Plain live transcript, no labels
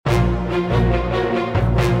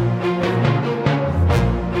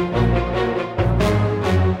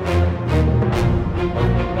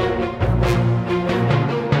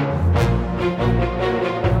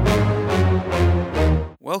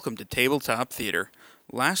Welcome to Tabletop Theater.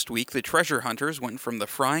 Last week, the treasure hunters went from the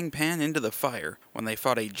frying pan into the fire when they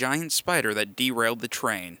fought a giant spider that derailed the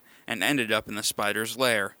train and ended up in the spider's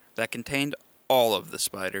lair that contained all of the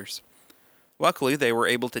spiders. Luckily, they were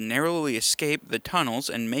able to narrowly escape the tunnels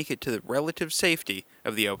and make it to the relative safety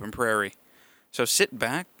of the open prairie. So sit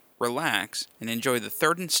back, relax, and enjoy the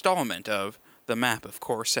third installment of The Map of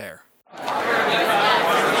Corsair.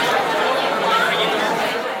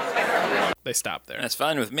 They stop there. That's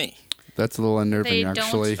fine with me. That's a little unnerving,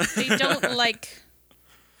 actually. They don't like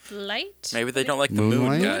light? Maybe they don't like the moon,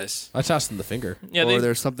 Moonlight? guys. I tossed them the finger. Yeah, or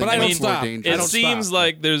there's something but I don't much more stop. dangerous. I It don't seems stop.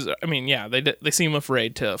 Like there's. I mean, yeah, they seem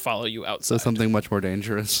afraid to follow you outside. So something much more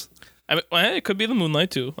dangerous. I mean, well, it could be the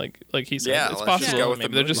moonlight too. Like he said, Yeah, it's let's possible. just go with Maybe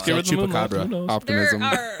the they're just scared of the moonlight. moonlight. Who knows? Optimism.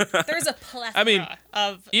 There's a plethora I mean,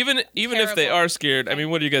 of even if they terrible- are scared, I mean,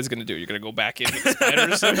 what are you guys gonna do? You're gonna go back in with the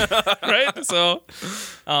spiders, right? So,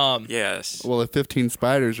 Yes. Well, if 15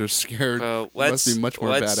 spiders are scared, Well, it must be much more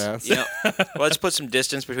badass. You know, let's put some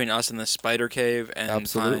distance between us and the spider cave and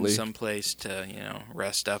Absolutely. find some place to,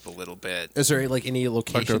 rest up a little bit. Is there like any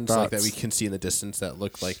locations like that thoughts. we can see in the distance that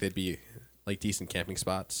look like they'd be like decent camping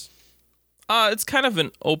spots? it's kind of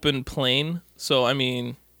an open plain. So I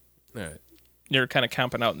mean, All right. you're kind of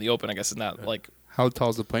camping out in the open. I guess it's not like How tall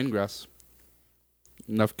is the plain grass?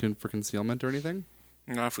 Enough for concealment or anything?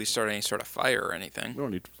 Not if we start any sort of fire or anything. We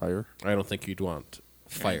don't need fire. I don't think you'd want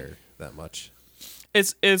fire that much.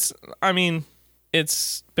 it's. I mean,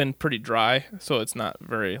 it's been pretty dry, so it's not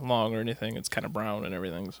very long or anything. It's kind of brown and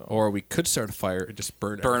everything. So Or we could start a fire and just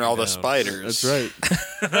burn Burn all the everything spiders. That's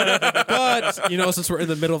right. down. But since we're in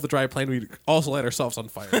the middle of the dry plain, we'd also light ourselves on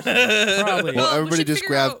fire. So probably. Well, we everybody should just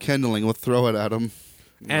figure grab out- kindling. We'll throw it at them.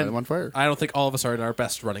 And light And- them on fire. I don't think all of us are in our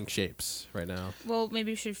best running shapes right now. Well,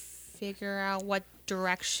 maybe we should figure out what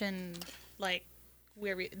direction, like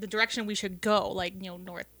the direction we should go, like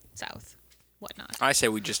north, south, whatnot. I say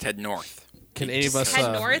we just head north. Can any of us?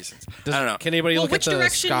 Head north? Does- I don't know. Can anybody Well, look which at the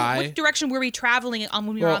direction? sky? Which direction were we traveling on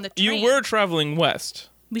when we were on the train? you were traveling west.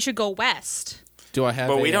 We should go west. Do I have?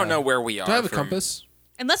 But we don't know where we are. Do I have a from- compass?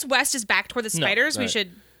 Unless west is back toward the spiders, we Right.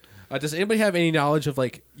 should. Does anybody have any knowledge of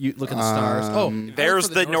like you look at the stars? Oh, There's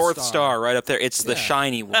for the North Star right up there. It's the Yeah.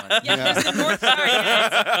 shiny one. Yeah, there's the north star.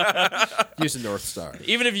 Yes. Use the North Star.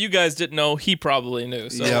 Even if you guys didn't know, he probably knew.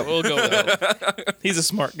 So Yep. we'll go with it. He's a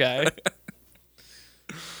smart guy.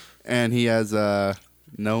 And he has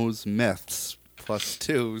knows myths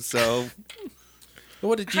 +2, so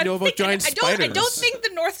What did you know about giant I spiders? don't think the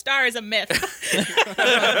North Star is a myth.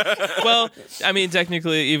 Well, I mean,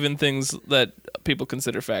 technically, even things that people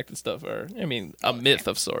consider fact and stuff are, I mean, a myth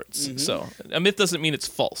of sorts. So a myth doesn't mean it's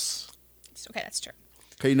false. Okay, that's true.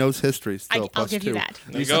 he knows history still. I'll +2. give you that.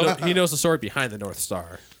 There you go. He knows the story behind the North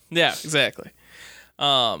Star. Yeah, exactly.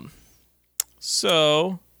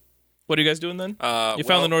 So what are you guys doing then? You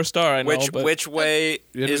found the North Star, I know. but, Which way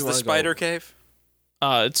Where do is we the wanna spider go? cave?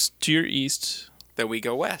 it's to your east. Then we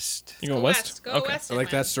go west. You going west? Go Okay. west. I like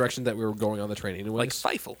that's the direction that we were going on the train anyways.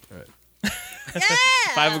 Like Feifel. Yeah.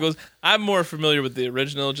 Fievel goes. I'm more familiar with the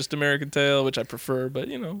original, just American Tail, which I prefer. But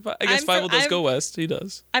I guess Fievel does go west. He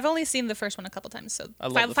does. I've only seen the first one a couple times, so I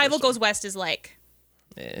love the Five first goes west is like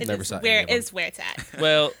Eh. Never saw any where of them. is where it's at.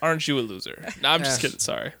 Well, aren't you a loser? No, I'm just Yeah. kidding.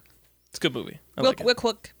 Sorry. It's a good movie. I Real like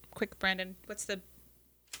it. quick, Brandon. What's the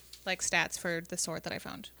stats for the sword that I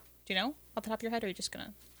found? Do you know off the top of your head, or are you just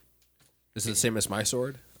gonna? Is it the same as my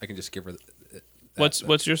sword? I can just give her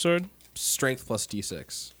What's your sword? strength plus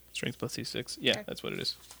D6. Strength plus C6. Yeah, Okay. that's what it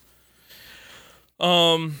is.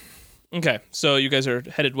 Okay, so you guys are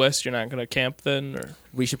headed west. You're not gonna camp then, or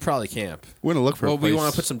We should probably camp. We're gonna look for Well, a place. we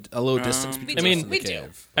want to put a little distance between I mean- us and we the do.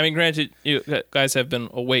 cave. I mean, granted, you guys have been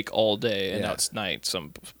awake all day, and now Yeah. it's night.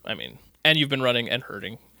 And you've been running and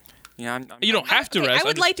hurting. Yeah, You don't have to Okay, rest. I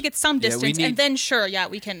would like to get some Yeah, we distance, need- and then sure, yeah,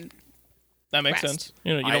 we can. That makes rest. sense.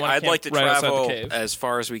 You don't want I'd like to right outside travel the cave. as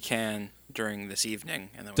far as we can during this evening,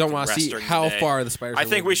 and then we Don't can want to rest see during how the day. far the spiders. I are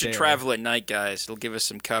think we willing should to dare. travel at night, guys. It'll give us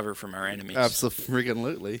some cover from our enemies.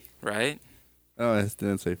 Absolutely. Right? Oh, I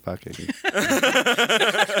didn't say fucking.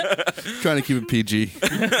 Trying to keep it PG.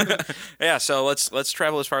 Yeah. So let's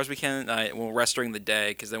travel as far as we can. We'll rest during the day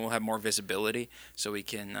because then we'll have more visibility, so we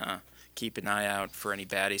can keep an eye out for any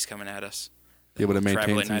baddies coming at us. Be able to Travel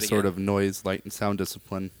maintain at some night sort again. of noise, light, and sound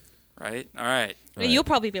discipline. Right? All right. Right. You'll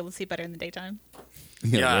probably be able to see better in the daytime.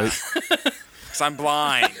 Yeah. Right? Because I'm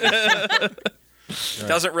blind.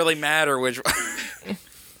 Doesn't really matter which.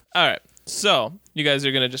 All right. So you guys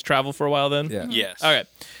are gonna just travel for a while then? Yeah. Yes. Okay. Travel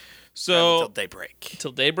till So daybreak.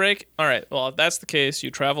 till daybreak. All right. Well, if that's the case,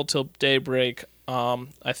 you travel till daybreak.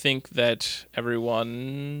 I think that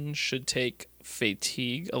everyone should take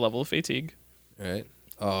fatigue, a level of fatigue. All right.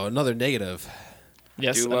 Oh, another negative.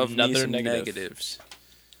 Yes, Do love me another some negative. negatives.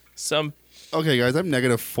 Some Okay, guys, I'm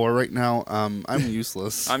 -4 right now. I'm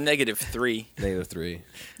useless. I'm -3. -3.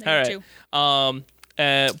 All right. Two.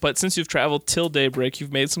 But since you've traveled till daybreak,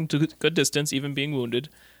 you've made some good distance, even being wounded.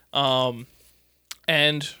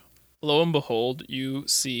 And lo and behold, you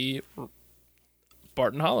see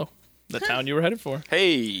Barton Hollow, the town you were headed for,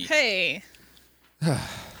 Hey. Hey.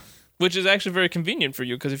 which is actually very convenient for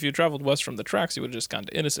you because if you traveled west from the tracks, you would have just gone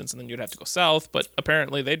to Innocence, and then you'd have to go south. But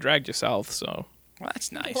apparently, they dragged you south. So, Well,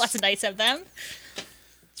 that's nice. Well, that's nice of them.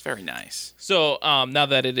 It's very nice. now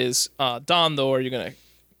that it is dawn, though, are you gonna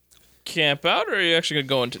camp out, or are you actually gonna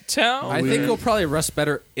go into town? I think you'll probably rest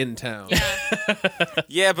better in town.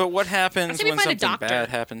 Yeah, but what happens Say we when find a something doctor. bad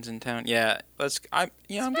happens in town? Yeah, I'm find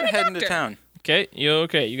gonna a head into doctor. town. Okay,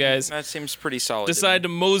 you guys That seems pretty solid. decide to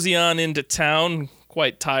mosey on into town.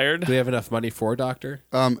 Quite tired. Do we have enough money for a doctor?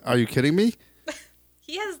 Are you kidding me?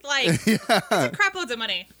 He has like crap loads of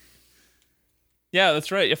money. Yeah,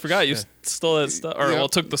 that's right. I forgot you stole that stuff, or Yeah. well,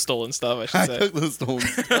 took the stolen stuff. I I should say. took those stones.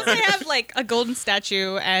 Plus, I have like a golden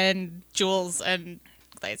statue and jewels, and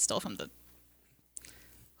I stole from the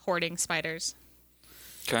hoarding spiders.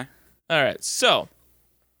 Okay. All right. So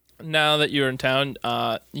now that you're in town,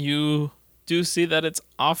 you do see that it's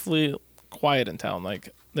awfully quiet in town.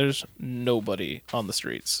 Like there's nobody on the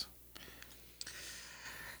streets.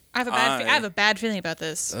 I have a bad feeling about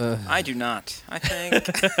this. I do not. I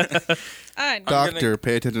think Doctor,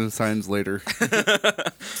 pay attention to signs later.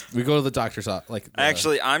 We go to the doctor's office.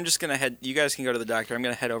 actually I'm just gonna head. You guys can go to the doctor. I'm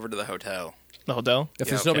gonna head over to the hotel. The hotel. if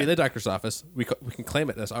yeah, there's nobody okay. in the doctor's office, we can claim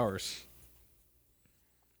it as ours.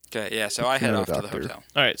 Okay. Yeah. So I head No off to the doctor. hotel.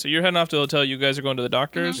 All right. So you're heading off to the hotel. You guys are going to the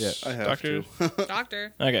doctor's. Yeah, I have Doctor. to.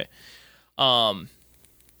 Doctor. Okay. All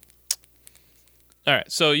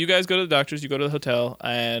right. So you guys go to the doctor's. You go to the hotel,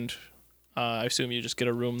 and I assume you just get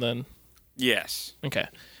a room then. Yes. Okay.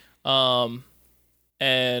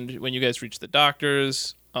 And when you guys reach the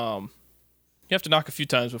doctor's, you have to knock a few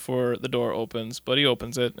times before the door opens, but he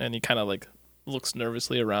opens it and he kind of like looks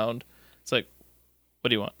nervously around. It's like, what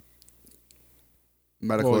do you want?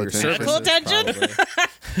 Medical Your attention. Medical services,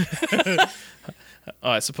 attention? probably. Oh,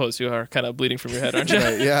 I suppose you are kind of bleeding from your head, aren't you?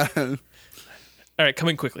 Right, yeah. All right, come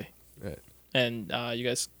in quickly. Right. And you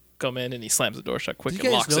guys come in and he slams the door shut quick Did you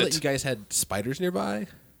and guys locks know it. that you guys had spiders nearby?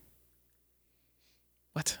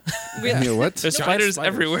 What? You know what? There's Giant spiders,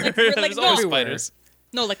 spiders. everywhere. Like, There's no. always Everywhere. spiders.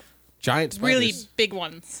 No, like Giant spiders. really big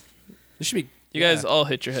ones. This should be. You guys all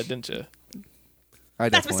hit your head, didn't you? I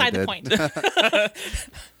That's definitely beside the did. point.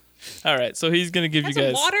 All right, so he's gonna give Have you some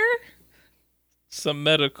guys water? some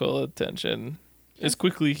medical attention as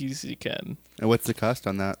quickly as he can. And what's the cost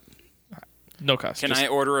on that? No cost. Can just- I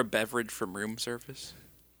order a beverage from room service?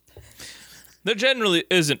 There generally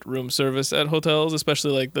isn't room service at hotels,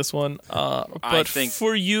 especially like this one. But think-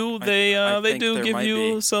 for you, I they think do there give might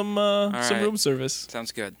you be. some right. room service.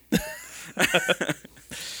 Sounds good.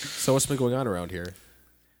 So what's been going on around here?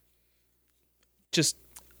 Just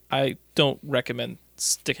I don't recommend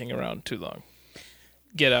sticking around too long.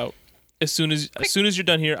 Get out as soon as you're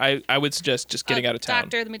done here. I would suggest just getting out of town.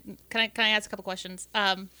 Doctor, can I ask a couple questions?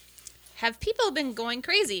 Have people been going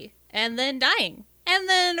crazy and then dying and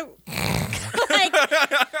then like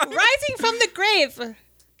rising from the grave?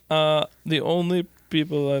 The only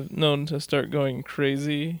people I've known to start going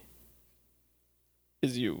crazy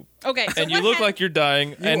is you. Okay, so And you what look had- like you're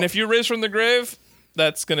dying. And if you raise from the grave,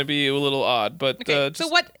 that's going to be a little odd. But Okay, just, so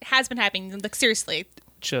what has been happening? Like seriously,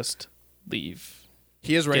 just leave.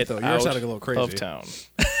 He is right Get though. You're out sounding a little crazy. of town.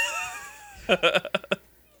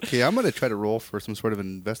 Okay, I'm gonna try to roll for some sort of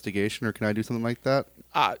investigation, or can I do something like that?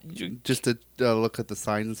 Just to look at the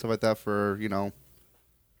signs and stuff like that. For there's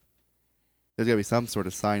gotta be some sort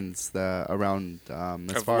of signs that around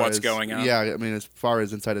as Of far what's as going on. Yeah, I mean, as far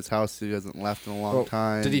as inside his house, he hasn't left in a long Well,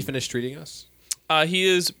 time. Did he finish treating us? He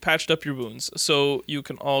is patched up your wounds, so you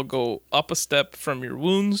can all go up a step from your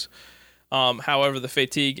wounds. However, the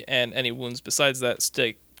fatigue and any wounds besides that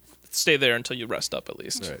stay there until you rest up at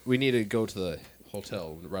least. Right. We need to go to the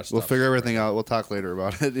hotel. Rest We'll up. figure everything out. We'll talk later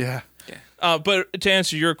about it. Yeah. But to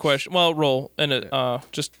answer your question, well, roll and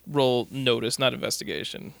just roll notice, not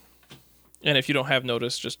investigation. And if you don't have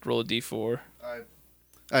notice, just roll a d4.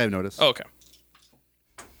 I have noticed. Oh, okay.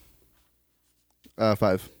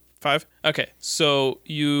 5. 5? Okay. So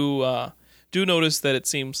you do notice that it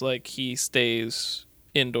seems like he stays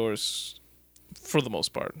indoors for the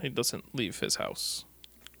most part. He doesn't leave his house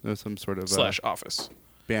There's some sort of / office.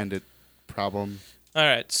 bandit problem. All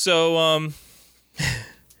right, so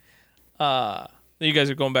you guys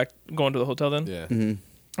are going to the hotel then? Yeah.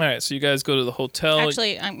 All right, so you guys go to the hotel.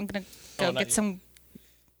 Actually, I'm gonna go Oh, not get yet. some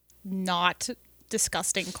not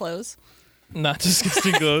disgusting clothes, Not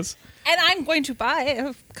disgusting clothes. and I'm going to buy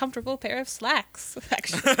a comfortable pair of slacks.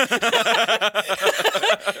 Actually,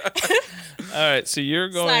 All right, so you're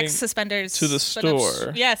going. slacks, suspenders to the but I'm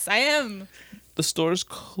store. yes, I am. The store's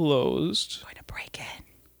closed. I'm going to break in.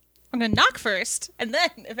 I'm going to knock first, and then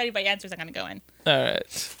if anybody answers, I'm going to go in. All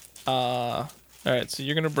right. All right, so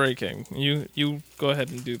you're gonna break in. You go ahead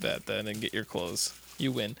and do that then, and get your clothes.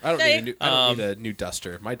 You win. I don't need a new. I don't Um, need a new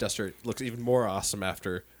duster. My duster looks even more awesome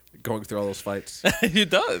after going through all those fights. It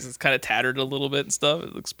does. It's kind of tattered a little bit and stuff.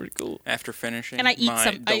 It looks pretty cool. After finishing And I eat my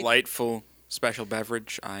some- delightful special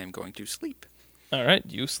beverage, I am going to sleep. All right,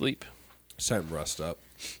 you sleep. It's time to rust up.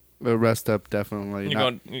 Rest up, definitely.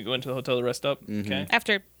 You go into the hotel to rest up. Okay.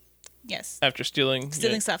 After, yes, After stealing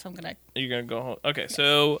stuff, I'm going to. you're gonna go home. Okay,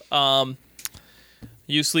 so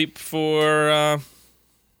you sleep for a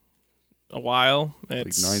while. like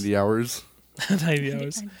It's 90 hours. 90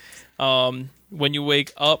 hours. When you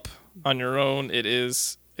wake up on your own, it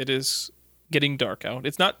is getting dark out.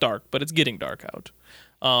 It's not dark, but it's getting dark out.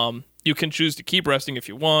 You can choose to keep resting if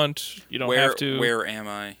you want. You don't have to. Where am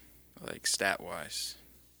I, like stat wise?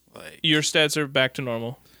 Like Your stats are back to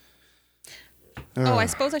normal. Oh, I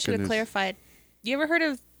suppose I should have goodness. clarified. You ever heard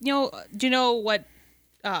of, do you know what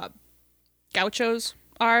gauchos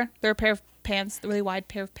are? They're a pair of pants, a really wide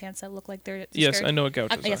pair of pants that look like they're Yes, skirt. I know what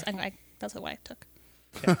gauchos Yes, are. that's what I took.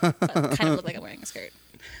 But kind of look like I'm wearing a skirt.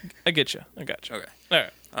 I get you. I got you. okay. All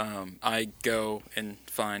right. I go and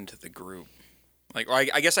find the group. Like, well,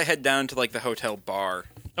 I guess I head down to like the hotel bar.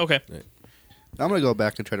 Okay. I'm going to go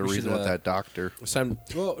back and try to We should, reason with that doctor. It's time.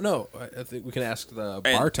 Well, no, I think we can ask the And-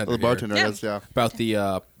 bartender. The bartender Yeah. does, yeah. about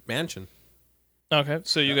the mansion. Okay.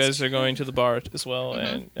 So you guys are going to the bar as well,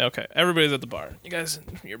 and okay, everybody's at the bar. You guys,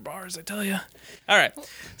 your bars, I tell you. All right.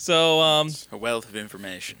 So A wealth of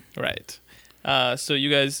information. right. So you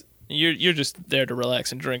guys, you're just there to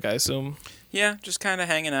relax and drink, I assume. Yeah, just kind of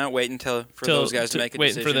hanging out, waiting for those guys to make a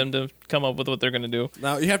waiting decision. for them to come up with what they're gonna do.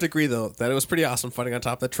 Now you have to agree though that it was pretty awesome fighting on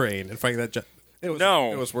top of the train and fighting that. It was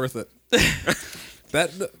No. it was worth it.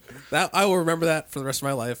 that I will remember that for the rest of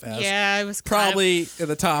my life as Yeah, it was probably in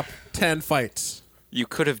the top 10 fights. You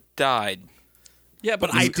could have died. Yeah,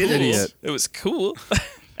 but I did it. Idiot. It was cool.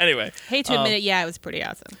 Anyway, Hate to admit it, yeah, it was pretty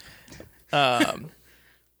awesome. I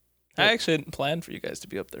actually didn't plan for you guys to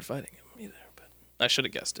be up there fighting him either, but I should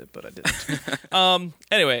have guessed it, but I didn't.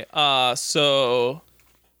 Anyway, so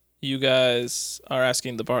you guys are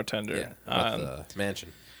asking the bartender. About the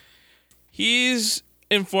mansion. He's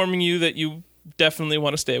informing you that you definitely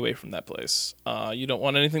want to stay away from that place. You don't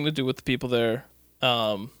want anything to do with the people there.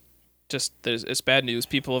 It's bad news.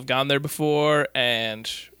 People have gone there before, and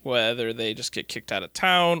whether they just get kicked out of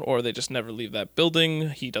town or they just never leave that building,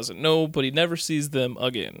 he doesn't know, but he never sees them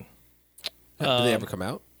again. Did they ever come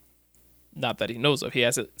out? Not that he knows of. He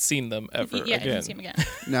hasn't seen them ever Yeah, I again. didn't see him again.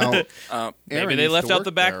 Now, Maybe Aaron they used left to out work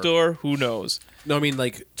the back there. door. Who knows? No, I mean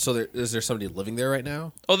like so. Is there somebody living there right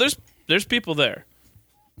now? Oh, there's people there.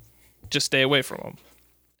 Just stay away from them,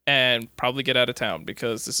 and probably get out of town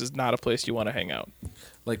because this is not a place you want to hang out.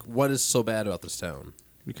 Like what is so bad about this town?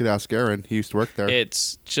 We could ask Aaron. He used to work there.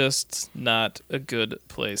 It's just not a good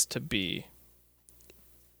place to be.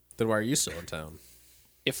 Then why are you still in town?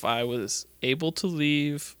 If I was able to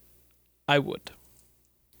leave, I would.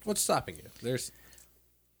 What's stopping you? There's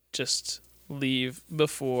Just leave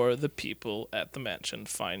before the people at the mansion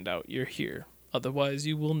find out you're here. Otherwise,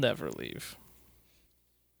 you will never leave.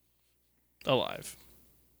 Alive.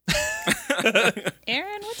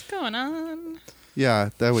 Aaron, what's going on? Yeah,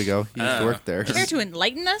 there we go. He used to work there. Care to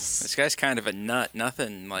enlighten us? This guy's kind of a nut.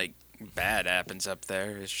 Nothing like bad happens up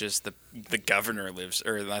there. It's just the governor lives,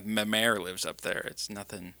 or the mayor lives up there. It's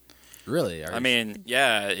nothing. really. I mean,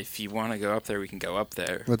 yeah, if you want to go up there, we can go up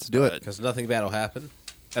there. Let's do it. because nothing bad will happen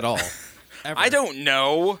at all. Ever. I don't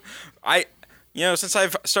know. Since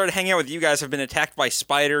I've started hanging out with you guys, I've been attacked by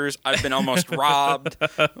spiders. I've been almost robbed.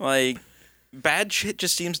 Like, bad shit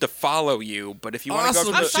just seems to follow you. But if you want to go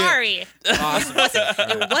Awesome up I'm to the, sorry.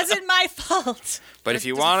 Awesome. It wasn't my fault. but if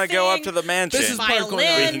you Just want to go up thing. to the mansion, This is part of going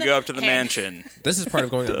on. we can go up to the and- mansion. This is part of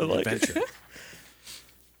going on an adventure.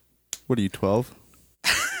 What are you, 12?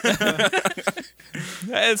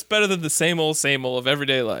 It's better than the same old of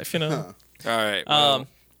everyday life, you know? All right. Well,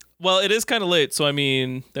 Well, it is kind of late, so I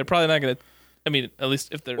mean, they're probably not going to I mean, at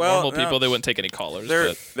least if they're Well, normal people, no. they wouldn't take any callers. They're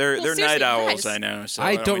but they're Well, they're seriously, night owls, guys. I know. So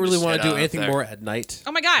I why don't we really just want head to do out anything there? more at night.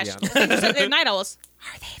 Oh my gosh. to be honest. They're night owls.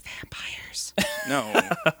 Are they vampires? No,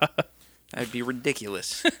 that'd be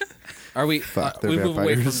ridiculous. Are we? Fuck, they're we move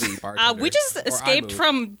away from vampires. the bartender. We just Or I escaped moved.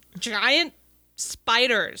 from giant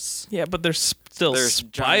spiders. yeah, but there's still There's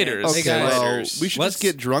spiders. giant Hey, guys. Well, spiders. we should Let's- just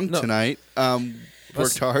get drunk no. tonight.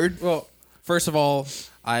 Worked hard. Well, first of all,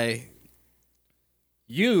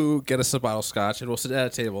 you get us a bottle of scotch, and we'll sit at a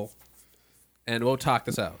table, and we'll talk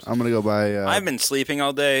this out. I'm gonna go buy. I've been sleeping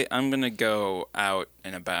all day. I'm gonna go out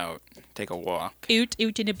and about, take a walk, Oot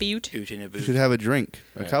in a boot. oot in a we boot. should have a drink,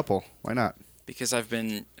 a Right. couple. Why not? Because I've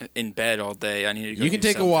been in bed all day. I need to go. You can do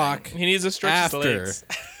take a something. walk He needs to stretch his after legs.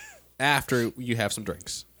 after you have some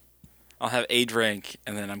drinks. I'll have a drink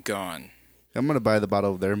and then I'm gone. I'm gonna buy the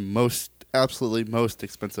bottle of their absolutely most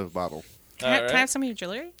expensive bottle. Can I Alright. have some of your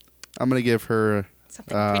jewelry? I'm gonna give her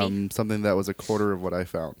Something pretty. something that was a quarter of what I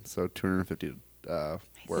found, so 250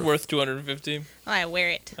 worth. Worth 250. Oh, I wear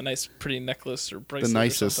it. A nice, pretty necklace or bracelet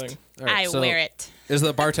nicest. or something. All right, I so wear it. Is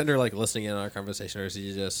the bartender like listening in on our conversation, or is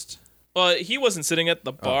he just? Well, he wasn't sitting at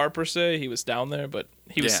the bar per se. He was down there, but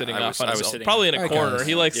he was Yeah, sitting I off was- on I his was own, sitting probably in off. a Okay. corner.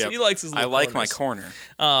 He likes Yep. he likes his. I Little like my corners.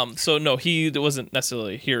 corner. So no, he wasn't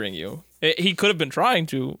necessarily hearing you. He could have been trying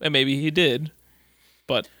to, and maybe he did,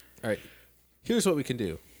 but All right. Here's what we can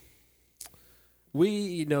do.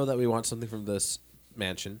 We know that we want something from this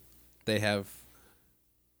mansion. They have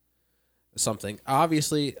something.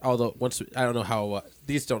 Obviously, although I don't know how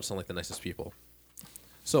these don't sound like the nicest people.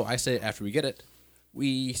 So I say after we get it,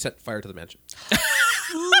 we set fire to the mansion.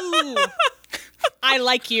 Ooh. I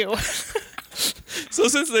like you. so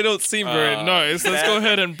since they don't seem very nice, let's go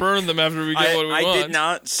ahead and burn them after we get what we I want. did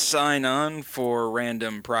not sign on for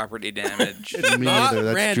random property damage. Me Not neither.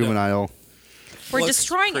 That's random. juvenile. We're Let's-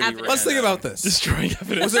 destroying pretty evidence. Let's think about this. Destroying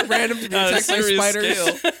evidence. Was it random to be On a attacked by serious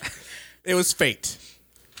spiders? scale. It was fate.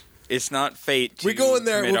 It's not fate. We to go in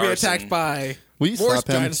there, commit we'll be arson. attacked by Will you more slap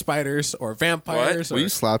him? giant spiders or vampires. Will Or, you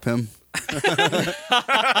slap him?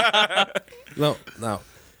 no.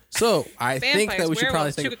 So I think that we should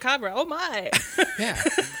probably werewolves, think. Chupacabra. Oh my. Yeah.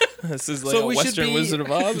 This is like So a we should Western be. Wizard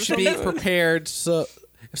of Oz. We or should be something. prepared. So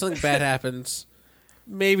if something bad happens,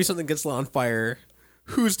 maybe something gets lit on fire.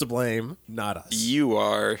 Who's to blame? Not us. You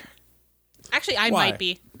are. Actually, I Why? might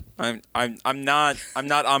be. I'm not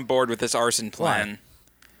on board with this arson plan.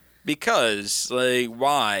 Because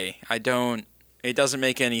why? It doesn't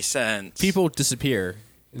make any sense. People disappear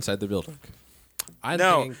inside the building. I'm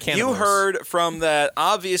No, thinking you cannibals. heard from that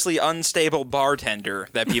obviously unstable bartender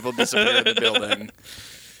that people disappear in the building.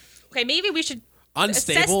 Okay, maybe we should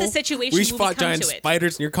unstable. assess the situation We when we fought come giant to it.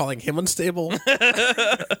 spiders, and you're calling him unstable.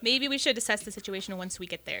 maybe we should assess the situation once we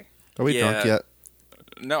get there. Are we Yeah. drunk yet?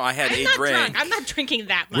 No, I had I'm a not drink. drunk. I'm not drinking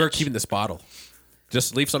that much. We're keeping this bottle.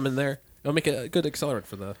 Just leave some in there. It'll make a good accelerant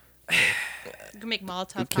for the. We can make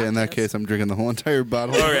Molotov Okay, in that cocktails. case, I'm drinking the whole entire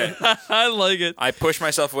bottle. Okay. I like it. I push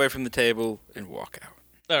myself away from the table and walk out.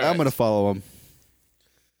 All right. I'm gonna follow him.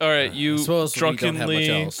 All right, you suppose we don't have much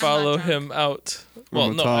drunkenly else. follow I'm not drunk. him out. I'm Well,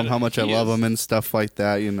 gonna no, tell him how didn't- much I he love is. him and stuff like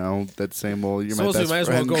that. You know, that same old. You're Suppose my we best might as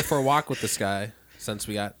friend. well go for a walk with this guy since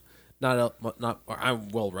we got not. Or I'm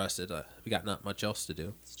well rested. We got not much else to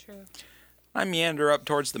do. It's true. I meander up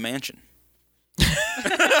towards the mansion.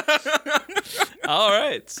 All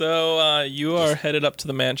right, so you are headed up to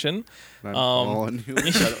the mansion. I'm following you. I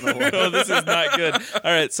don't know why. Oh, this is not good.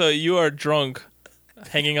 All right, so you are drunk,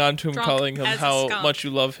 hanging on to him, Drunk calling him as a how skunk. much you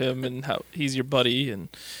love him and how he's your buddy, and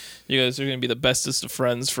you guys are gonna be the bestest of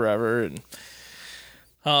friends forever.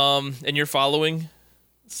 And you're following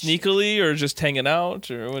sneakily or just hanging out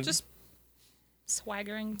or what? Just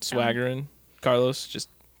swaggering. swaggering. Carlos, just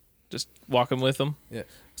walking with him. Yeah.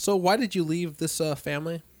 So why did you leave this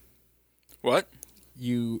family? What?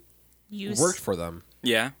 You Use. worked for them.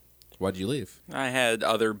 Yeah. Why'd you leave? I had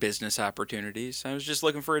other business opportunities. I was just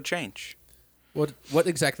looking for a change. What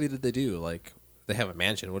exactly did they do? Like they have a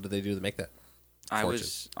mansion. What did they do to make that? I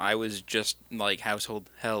Fortune. was just like household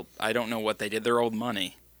help. I don't know what they did. They're old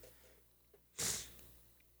money. Do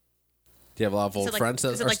you have a lot of Is old it like, friends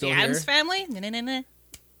that is it are like still the here? Addams family? No.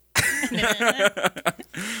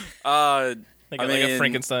 Like, I like a mean,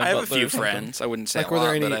 Frankenstein. I have a butler few or something. friends. I wouldn't say Like a were lot,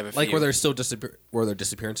 there any? but I have a Like few. were there still were there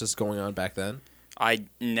disappearances going on back then? I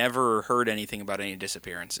never heard anything about any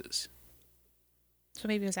disappearances. So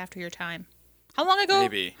maybe it was after your time. How long ago?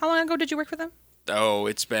 Maybe. How long ago did you work for them? Oh,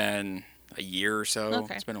 it's been a year or so.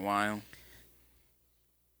 Okay. It's been a while.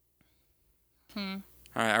 All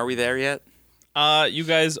right, are we there yet? You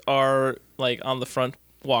guys are like on the front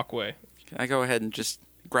walkway. Can I go ahead and just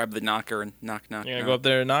grab the knocker and knock? You're gonna go up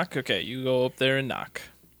there and knock? Okay, you go up there and knock.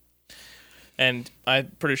 And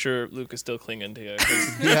I'm pretty sure Luke is still clinging to you.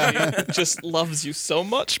 'Cause Yeah. he just loves you so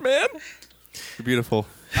much, man. You're beautiful.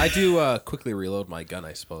 I do quickly reload my gun,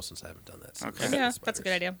 I suppose, since I haven't done that. Since Okay. Yeah, that's a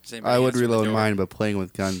good idea. Does anybody I would answer the reload door? mine, but playing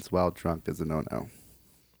with guns while drunk is a no-no.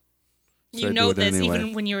 So I You do know it this anyway.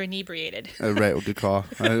 even when you're inebriated. Right, good call.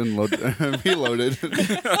 I didn't reloaded.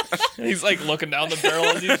 He's like looking down the barrel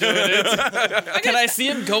as he's doing it. Can I see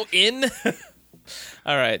him go in?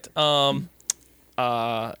 All right.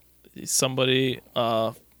 Somebody,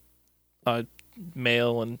 a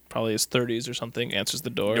male in probably his 30s or something, answers the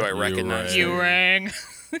door. Do I recognize You rang.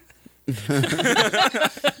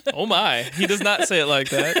 Oh my! He does not say it like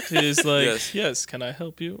that. He's like, Yes. "Yes, can I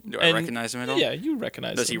help you?" Do I recognize him at all? Yeah, you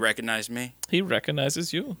recognize Does him. he recognize me? He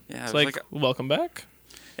recognizes you. Yeah, It's I was like, like- welcome back.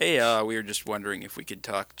 Hey, we were just wondering if we could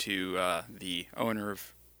talk to the owner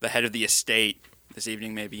of the head of the estate this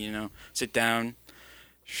evening. Maybe sit down,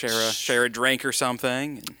 share a drink or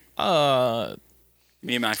something. And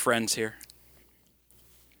me and my friends here.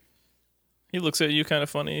 He looks at you kind of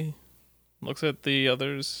funny. Looks at the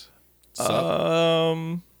others.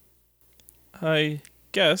 So, I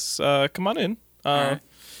guess. Come on in. Alright.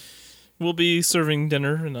 We'll be serving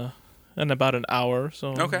dinner in about an hour. So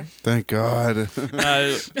Okay. Thank God.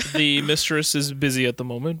 the mistress is busy at the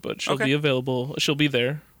moment, but she'll Okay. be available. She'll be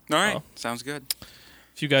there. All right. Oh. Sounds good.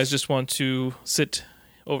 If you guys just want to sit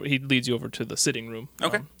over, he leads you over to the sitting room.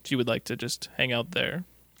 Okay. If you would like to just hang out there.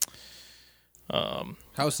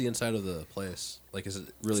 how's the inside of the place? Like, is it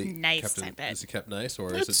really It's nice, kept I bet. Is it kept nice,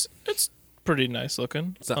 or is It's pretty nice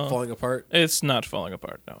looking. it's not falling apart? It's not falling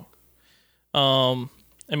apart, no.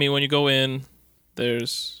 I mean, when you go in,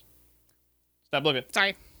 there's... Stop looking.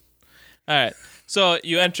 Sorry. All right. So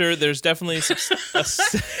you enter. There's definitely a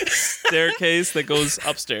staircase that goes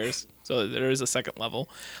upstairs. So there is a second level.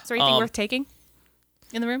 Is there anything Um, worth taking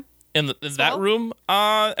in the room? In that Small? room,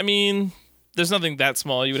 I mean, there's nothing that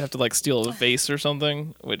small. You would have to like steal a vase or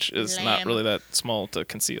something, which is not Lamb. really that small to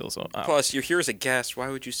conceal. So Plus, you're here as a guest. Why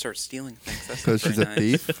would you start stealing things? That's Because she's a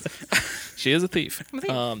pretty nice. thief. she is a thief. I'm a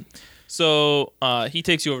thief. So he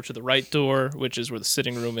takes you over to the right door, which is where the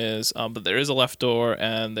sitting room is. But there is a left door,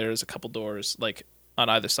 and there's a couple doors like on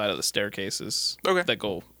either side of the staircases Okay. that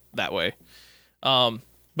go that way.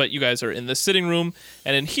 But you guys are in the sitting room,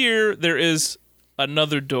 and in here there is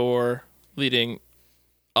another door leading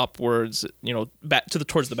upwards. Back to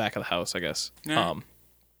towards the back of the house, I guess. Yeah.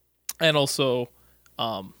 And also,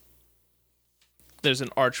 there's an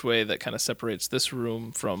archway that kind of separates this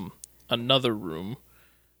room from another room.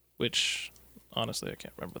 Which, honestly, I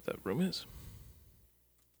can't remember what that room is.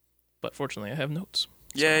 But fortunately, I have notes.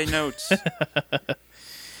 Yay, notes.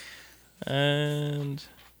 And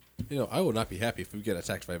I would not be happy if we get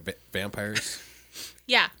attacked by vampires.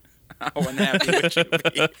 Yeah. How unhappy would you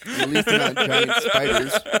be? At least they're not giant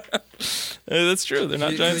spiders. that's true. They're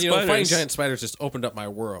not giant spiders. Fighting giant spiders just opened up my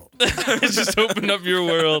world. It just opened up your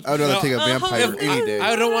world. I would rather take a vampire any day.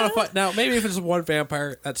 I don't want to fight now. Maybe if it's one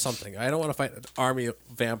vampire, that's something. I don't want to fight an army of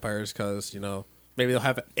vampires because maybe they'll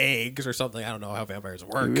have eggs or something. I don't know how vampires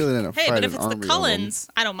work. You really didn't Hey, fight but if an it's the army of them. Cullens,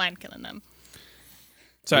 I don't mind killing them.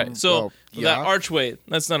 Sorry. So Well, that yeah. archway,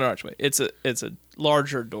 that's not an archway. It's a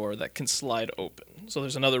larger door that can slide open. So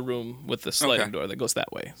there's another room with the sliding Okay. door that goes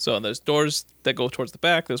that way. So there's doors that go towards the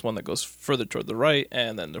back. There's one that goes further toward the right,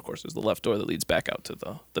 and then of course there's the left door that leads back out to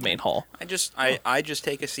the main hall. I just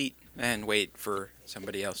take a seat and wait for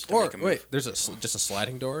somebody else to Or make a move. wait, there's just a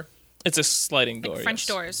sliding door, It's a sliding door. Like French yes.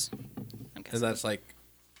 doors. I'm and guessing. that's like.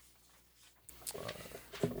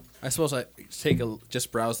 I suppose I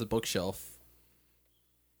just browse the bookshelf.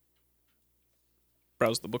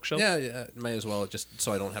 Browse the bookshelf. Yeah, might as well just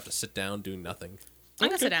so I don't have to sit down doing nothing. I'm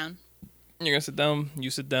going to sit down. You're gonna sit down. You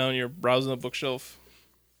sit down. You're browsing the bookshelf.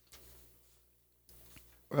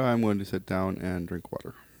 I'm going to sit down and drink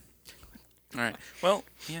water. All right. Well,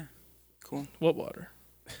 yeah. Cool. What water?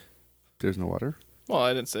 There's no water. Well,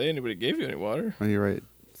 I didn't say anybody gave you any water. Oh, you're right.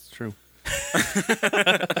 It's true.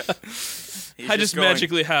 He's I just going-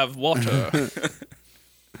 magically have water.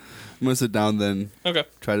 I'm going to sit down then, Okay.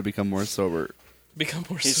 try to become more sober. Become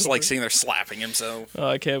more. He's just sober. like sitting there slapping himself. Oh,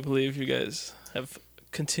 I can't believe you guys have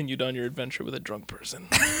continued on your adventure with a drunk person.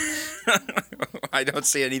 I don't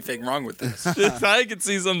see anything wrong with this. I can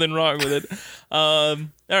see something wrong with it. All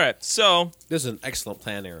right, so This is an excellent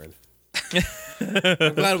plan, Aaron.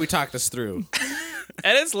 I'm glad we talked this through.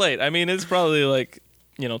 and it's late. I mean, it's probably like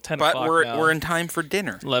 10 But o'clock now. we're in time for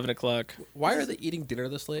dinner. 11 o'clock. Why are they eating dinner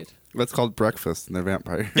this late? That's called breakfast, and they're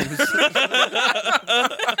vampires.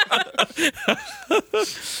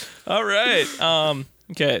 All right.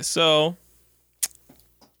 Okay, so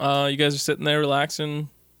you guys are sitting there relaxing.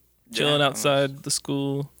 chilling Yeah, outside the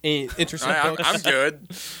school. Any interesting I'm books? good.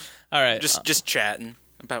 All right, Just chatting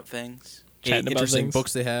about things. Any chatting about interesting things.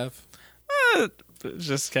 books they have?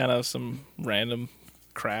 Just kind of some random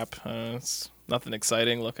crap. It's nothing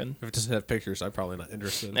exciting looking. If it doesn't have pictures, I'm probably not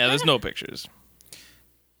interested. Yeah, there's no pictures.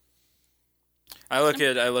 I look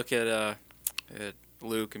at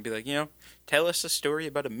Luke and be like, tell us a story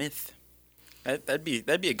about a myth. That'd be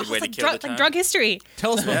a good way to like, kill the time. like drug history.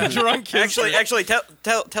 Tell us about Drunk. Actually,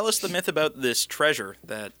 tell us the myth about this treasure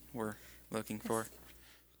that we're looking for.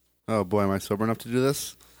 Oh boy, am I sober enough to do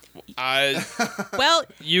this? Well,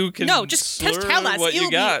 You can no, just tell slur us. what It'll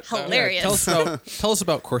you got. be hilarious. Tell us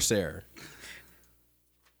about Corsair.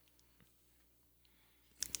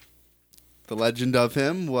 The legend of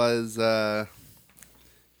him was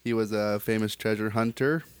he was a famous treasure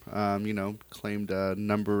hunter. Claimed a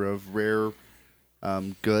number of rare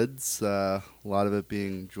goods. A lot of it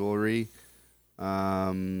being jewelry.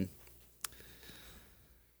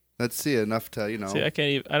 Let's see, enough to See, I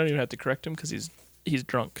don't even have to correct him because he's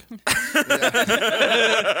drunk.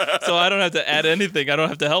 So I don't have to add anything. I don't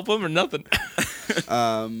have to help him or nothing.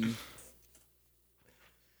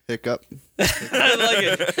 Hiccup. I like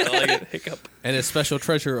it. Hiccup. And his special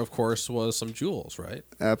treasure, of course, was some jewels, right?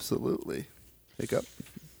 Absolutely. Hiccup.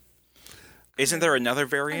 Isn't there another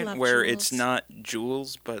variant love where jewels. it's not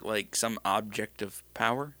jewels but like some object of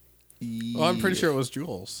power? Oh, I'm pretty sure it was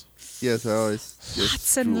jewels. Yes, I always.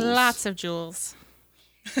 Lots and lots of jewels.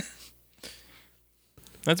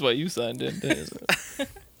 That's why you signed in, isn't it?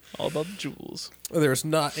 All about the jewels. Well, there's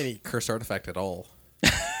not any curse artifact at all.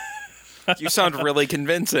 You sound really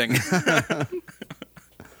convincing. But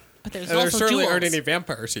there's And there also certainly jewels. aren't any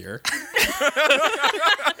vampires here.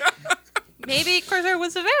 Maybe Corsair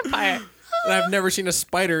was a vampire. And I've never seen a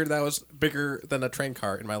spider that was bigger than a train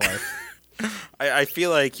car in my life. I feel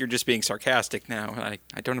like you're just being sarcastic now, and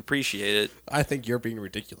I don't appreciate it. I think you're being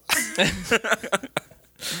ridiculous.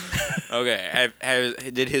 Okay,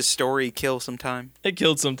 did his story kill some time? It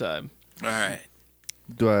killed some time. All right.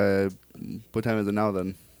 What time is it now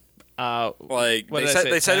then? Like What they did I said, say,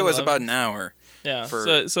 they said 10, it was 11? about an hour. Yeah.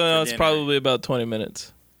 For So now it's dinner. probably about 20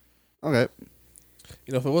 minutes. Okay.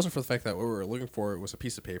 If it wasn't for the fact that what we were looking for was a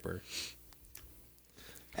piece of paper.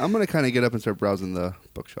 I'm going to kind of get up and start browsing the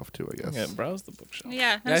bookshelf too, I guess. Yeah, browse the bookshelf.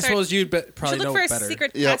 Yeah. I suppose you'd probably should know look for better.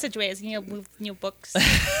 secret Yep. passageways. Move new books.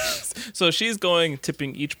 So she's going,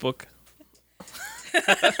 tipping each book.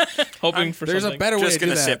 Hoping for There's something. a better way Just to do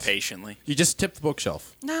gonna sit that. patiently. You just tip the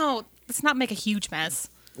bookshelf. No, let's not make a huge mess.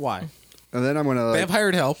 Why? And then I'm going to They have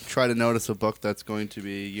hired help. try to notice a book that's going to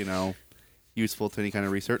be, useful to any kind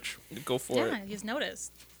of research. Go for Yeah, it. he's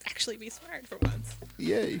noticed. Actually, be smart for once.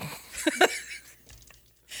 Yay.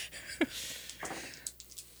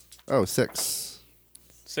 Oh, 6.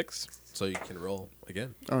 6, So you can roll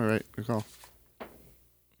again. All right, good call.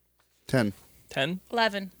 10. 10.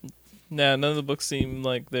 11. Nah, none of the books seem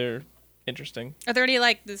like they're interesting. Are there any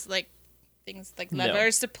things like No.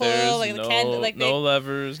 levers to pull, There's like no, the can, like no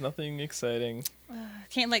levers, nothing exciting.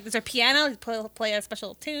 can't is there a piano? Play a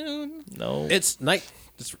special tune. No. It's night.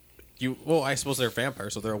 Well, I suppose they're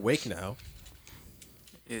vampires, so they're awake now.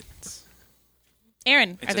 It's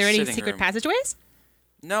Aaron, It's are a there any sitting secret room. passageways?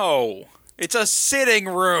 no. It's a sitting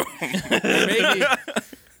room.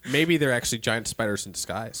 Maybe they're actually giant spiders in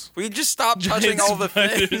disguise. We just stop touching all the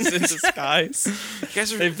Spiders things. in disguise. You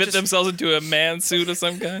guys are They fit just- themselves into a man suit of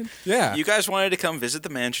some kind. Yeah. You guys wanted to come visit the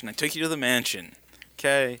mansion. I took you to the mansion.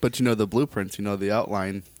 Okay. But you know the blueprints, you know the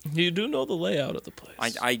outline. You do know the layout of the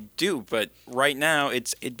place. I do, but right now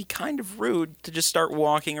it'd be kind of rude to just start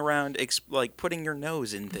walking around like putting your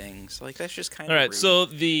nose in things. Like that's just kind All of right, rude. so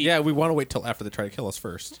the Yeah, we want to wait till after they try to kill us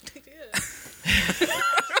first.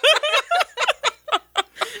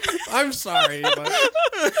 I'm sorry, but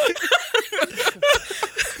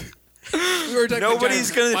we were talking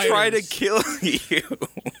nobody's giant gonna try to spiders. kill you.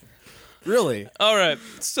 Really? all right,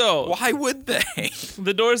 so Why would they?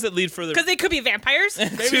 the doors that lead further. Because they could be vampires.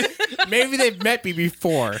 Maybe they've met me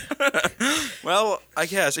before. Well, I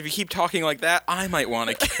guess if you keep talking like that, I might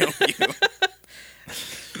want to kill you.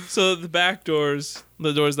 So the back doors,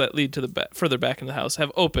 the doors that lead to the further back in the house,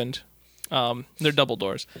 have opened. They're double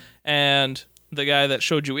doors, and the guy that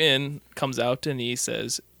showed you in comes out and he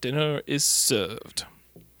says, "Dinner is served,"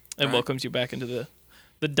 and Right. welcomes you back into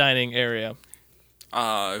the dining area.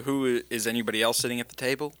 Who is anybody else sitting at the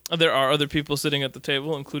table? There are other people sitting at the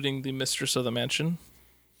table, including the mistress of the mansion.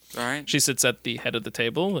 All right. She sits at the head of the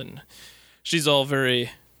table, and she's all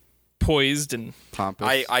very poised and Pompous.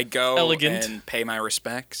 I go Elegant. and pay my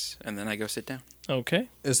respects, and then I go sit down. okay.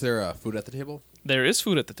 Is there food at the table? There is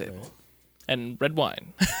food at the table, and red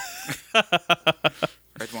wine.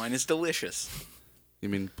 Red wine is delicious. You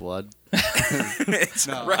mean blood? It's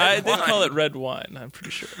No. red I did wine. call it red wine. I'm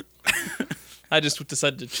pretty sure. I just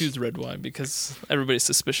decided to choose red wine because everybody's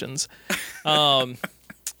suspicions.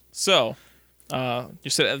 So, you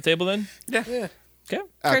sit at the table then? Yeah. Okay.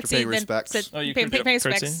 After Curtsy, paying then respects. sit- Oh, you pay, can pay, do pay curtsy,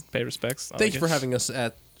 respects. Pay respects. I Thank you like for it. having us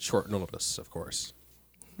at short notice, of course.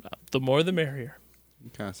 The more, the merrier.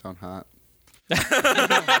 You kind of sound hot.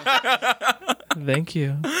 Thank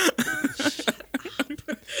you.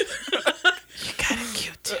 You got it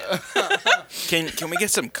cute too. Can we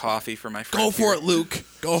get some coffee for my friend? Go for it, Luke.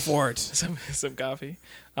 Go for it. Some coffee.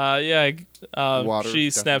 Yeah. Water, She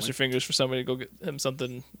snaps definitely. her fingers for somebody to go get him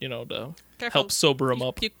something, to Careful. help sober him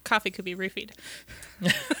up. Your coffee could be roofied.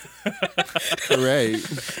 Hooray.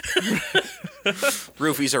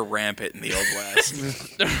 Roofies are rampant in the Old West.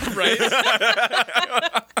 Right.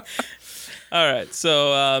 All right.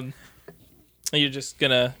 So you're just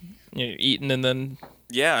gonna you're eating and then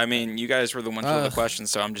Yeah, I mean, you guys were the ones with Uh. the questions,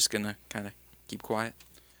 so I'm just gonna kind of keep quiet.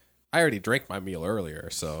 I already drank my meal earlier,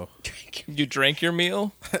 so you drank your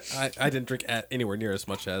meal. I didn't drink anywhere near as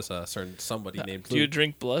much as somebody named Do you Luke.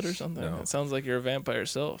 drink blood or something? No. It sounds like you're a vampire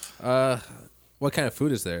yourself. What kind of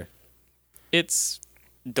food is there? It's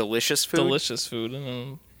Delicious food. delicious food.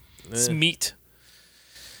 It's meat.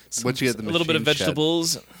 What'd you get at the A little bit of machine shed?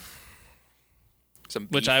 vegetables, Some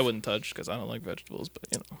which beef. I wouldn't touch because I don't like vegetables. But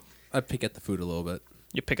I pick at the food a little bit.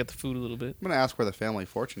 you pick at the food a little bit. I'm going to ask where the family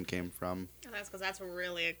fortune came from. That's because that's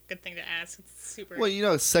really a good thing to ask. It's super. Well,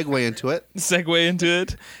 segue into it. Segue into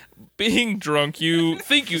it. Being drunk, you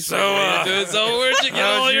think you segue into it. So where'd you get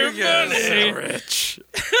all your money? rich?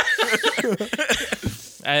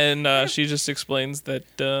 And she just explains that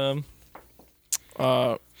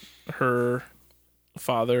her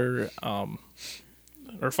father,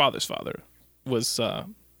 her father's father, was a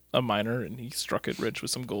miner, and he struck it rich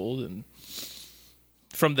with some gold, and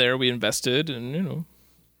from there we invested, and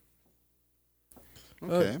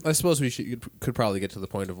Okay. I suppose we could probably get to the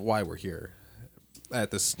point of why we're here at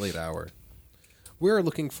this late hour. We're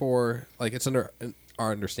looking for, it's under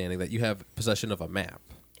our understanding that you have possession of a map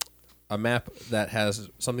that has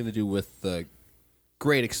something to do with the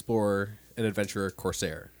great explorer and adventurer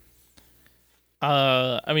Corsair.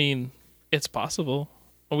 I mean, it's possible.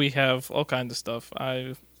 We have all kinds of stuff.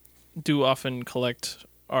 I do often collect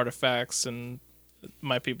artifacts, and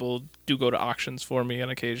my people do go to auctions for me on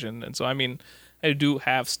occasion. And so, I mean, I do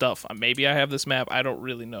have stuff. Maybe I have this map. I don't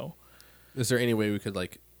really know. Is there any way we could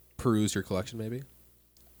peruse your collection? Maybe.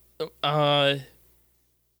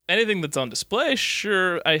 Anything that's on display,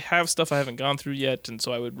 sure. I have stuff I haven't gone through yet, and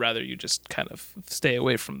so I would rather you just kind of stay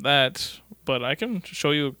away from that. But I can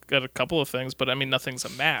show you a couple of things. But I mean, nothing's a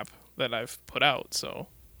map that I've put out. So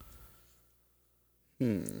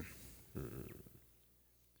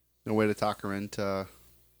No way to talk her into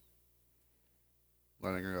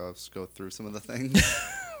letting her go through some of the things.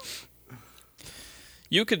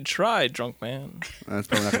 you could try, drunk man. That's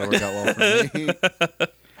probably not going to work out well for me.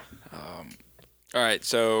 All right,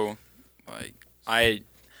 so I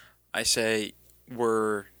say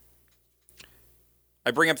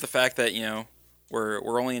I bring up the fact that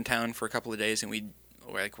we're only in town for a couple of days, and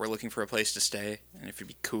we're looking for a place to stay, and if it'd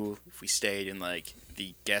be cool if we stayed in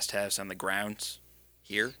the guest house on the grounds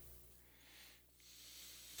here.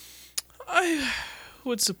 I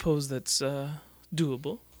would suppose that's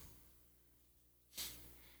doable.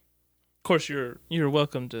 Of course, you're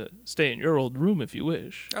welcome to stay in your old room if you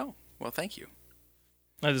wish. Oh, well, thank you.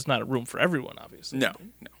 That is not a room for everyone, obviously. No.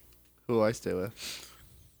 Who do I stay with?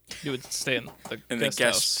 You would stay in the In the guest,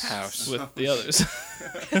 guest house house. with the others.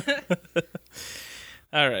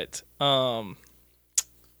 All right.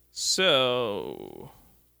 So,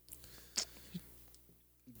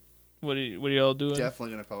 what are you all doing?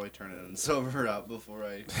 Definitely going to probably turn it and sober up before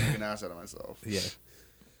I make an ass out of myself. Yeah.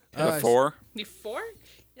 Before? Before?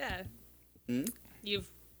 Yeah. Hmm? You're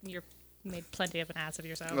made plenty of an ass of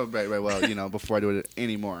yourself. Oh, right. Well, before I do it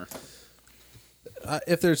anymore.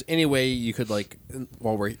 If there's any way you could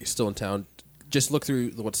while we're still in town, just look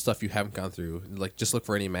through what stuff you haven't gone through. Just look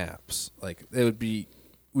for any maps. We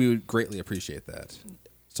would greatly appreciate that.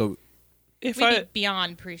 So If We'd I be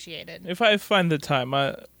beyond appreciated. if I find the time,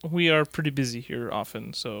 we are pretty busy here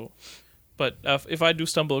often. So, but if I do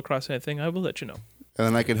stumble across anything, I will let you know. And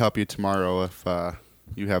then I can help you tomorrow if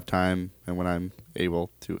you have time and when I'm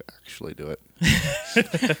able to actually do it.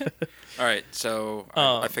 All right, so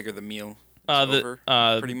I figure the meal is over,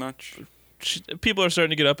 pretty much. People are starting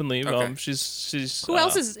to get up and leave. Okay. She's Who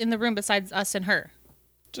else is in the room besides us and her?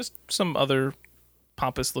 just some other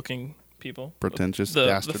pompous-looking people. Pretentious, the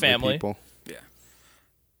dastardly family. people. Yeah.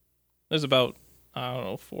 There's about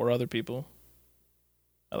 4 other people.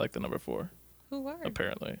 I like the number 4. Who are?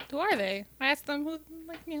 Apparently, Who are they? I asked them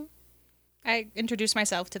who. I introduced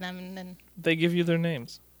myself to them, and then they give you their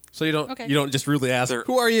names. So you don't Okay. just rudely ask, They're-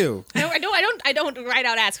 "Who are you?" I don't right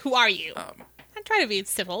out ask who are you. I try to be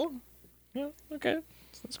civil. Yeah. Okay.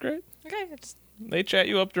 That's great. Okay. It's, They chat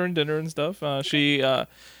you up during dinner and stuff. She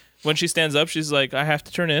when she stands up, she's like, "I have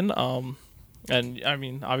to turn in." And I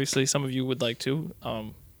mean, obviously, some of you would like to.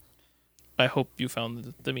 I hope you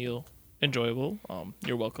found the meal enjoyable.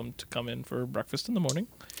 You're welcome to come in for breakfast in the morning.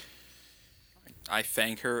 I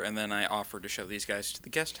thank her, and then I offer to show these guys to the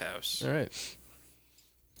guest house. All right.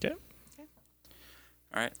 Okay.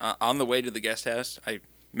 All right. On the way to the guest house, I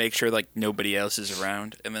make sure like nobody else is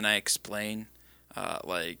around, and then I explain,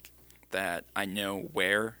 like that I know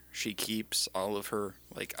where she keeps all of her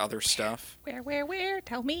like other stuff where?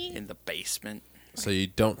 Tell me. in the basement. So you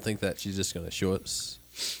don't think that she's just going to show us?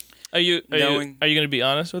 Are you Knowing- going to be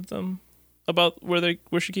honest with them about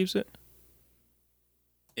where she keeps it?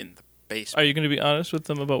 In the basement. Are you going to be honest with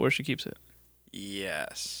them about where she keeps it?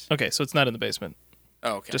 Yes. Okay, so it's not in the basement.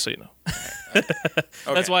 Oh, okay. Just so you know. Okay.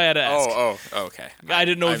 That's why I had to ask. Oh, okay. I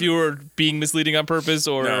didn't know if you were being misleading on purpose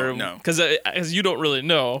or No. because you don't really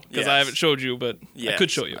know because I Yes. haven't showed you, but I Yes.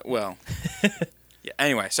 could show you. Well, yeah.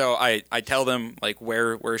 Anyway, so I tell them like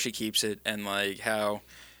where she keeps it and like how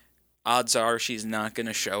odds are she's not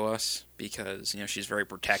gonna show us because she's very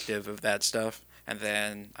protective of that stuff. And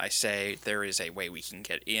then I say there is a way we can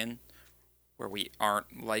get in where we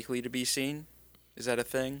aren't likely to be seen. Is that a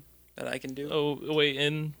thing that I can do? Oh, a way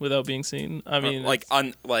in without being seen. I mean, like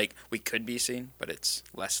we could be seen, but it's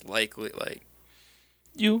less likely. Like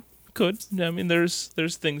you could. I mean, there's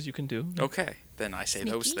things you can do. okay, then I say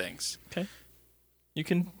those Sneaky? things. Okay. You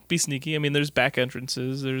can be sneaky. I mean, there's back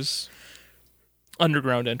entrances. There's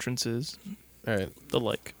underground entrances. All right. The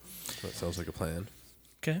like. That sounds like a plan.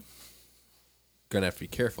 Okay. Gonna have to be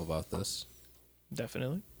careful about this.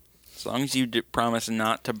 Definitely. As long as you promise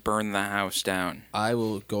not to burn the house down. I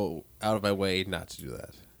will go out of my way not to do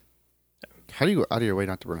that. How do you go out of your way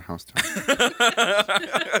not to burn a house down?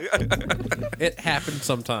 It happens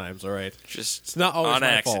sometimes. All right. Just It's not always on my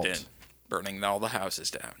accident, fault. burning all the houses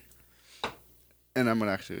down. And I'm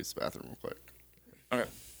gonna actually use the bathroom real quick. Okay.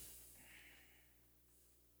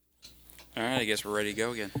 All right, I guess we're ready to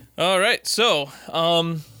go again. All right. So,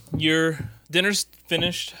 your dinner's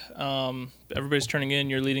finished. Everybody's turning in.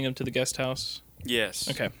 You're leading them to the guest house. Yes.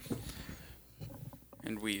 Okay.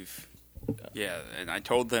 And and I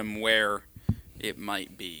told them where it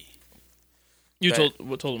might be. You That-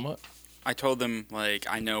 told them what? I told them like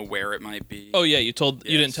I know where it might be. Oh yeah, you didn't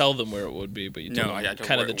Yes. tell them where it would be, but you No, told I them told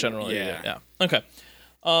kind of where the it general would- idea. yeah. Yeah.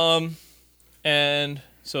 Okay. And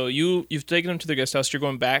so you've taken them to the guest house. You're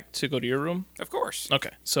going back to go to your room. Of course.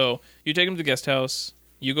 Okay. So you take them to the guest house.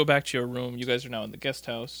 You go back to your room. You guys are now in the guest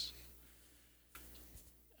house.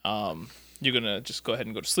 You're gonna just go ahead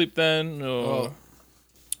and go to sleep then. Or...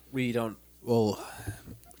 We don't. Well,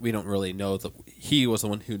 we don't really know that he was the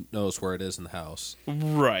one who knows where it is in the house.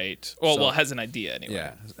 Right. Well, has an idea anyway.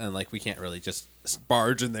 Yeah, and like we can't really just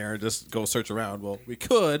barge in there and just go search around. Well, we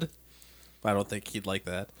could, but I don't think he'd like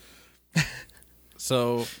that.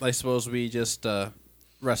 So I suppose we just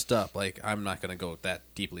rest up. Like I'm not gonna go that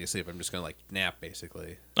deeply asleep. I'm just gonna like nap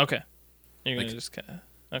basically. Okay. You're gonna Like- just kind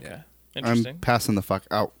of. Okay. Yeah. Interesting. I'm passing the fuck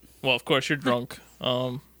out. Well, of course you're drunk.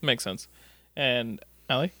 Makes sense. And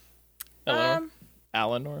Allie, Eleanor,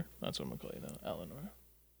 Eleanor. That's what I'm gonna call you now. Eleanor.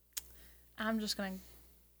 I'm just gonna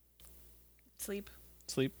sleep.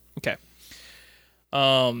 Sleep. Okay.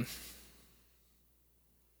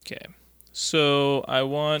 Okay. So I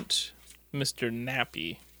want Mr.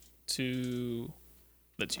 Nappy to.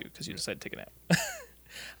 That's you because you decided to take a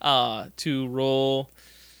nap. To roll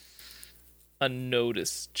a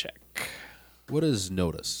notice check. What is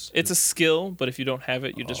notice? It's a skill, but if you don't have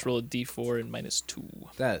it, you just roll a d4 and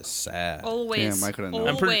 -2. That is sad. Always, Damn, I could've known.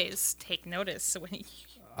 I'm pretty- always take notice when you.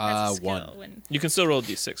 That's a skill, 1. When, You can still roll a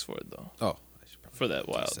d6 for it though, Oh, I should probably for that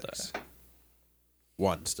wild D6. die.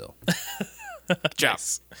 1 still. Job.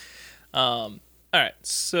 All right.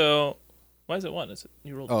 So why is it 1? Is it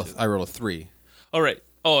you rolled Oh, 2? I rolled a 3. All right.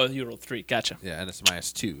 Oh, you rolled 3. Gotcha. Yeah, and it's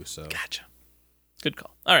 -2. So Gotcha. Good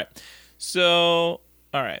call. All right. So,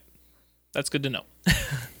 all right. That's good to know.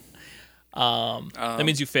 That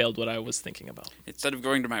means you failed what I was thinking about. Instead of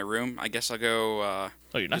going to my room, I guess I'll go.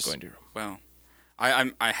 Oh, you're not Just- going to your room. Well,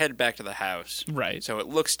 I head back to the house. Right. So it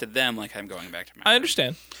looks to them like I'm going back to my. I room.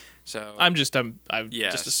 understand. So I've just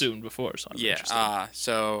Yes. assumed before, so I'm yeah. interested.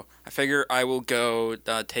 So I figure I will go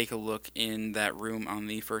take a look in that room on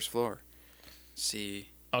the first floor. See.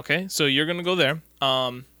 Okay. So you're going to go there.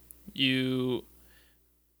 You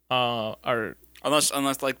are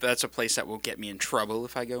Unless like that's a place that will get me in trouble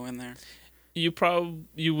if I go in there. You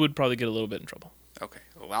would probably get a little bit in trouble. Okay,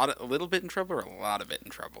 a little bit in trouble, or a lot of it in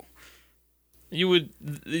trouble.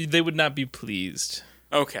 They would not be pleased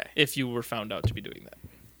Okay. if you were found out to be doing that.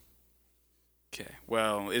 Okay.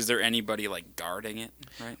 Well, is there anybody like guarding it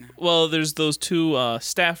right now? Well, there's those two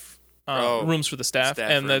staff rooms for the staff, staff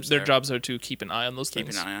and rooms their there. jobs are to keep an eye on those Keep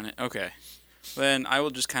things. an eye on it. Okay. Then I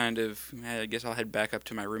will just kind of. I guess I'll head back up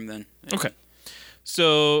to my room then. and Okay.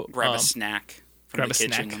 So Grab a snack from grab the a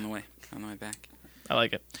kitchen snack. on the way back. I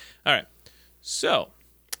like it. All right. So,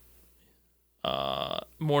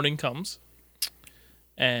 morning comes,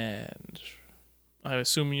 and I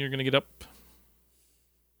assume you're gonna get up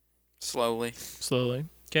Slowly. slowly.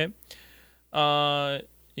 Okay.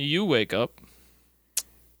 You wake up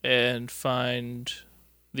and find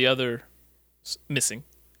the other missing.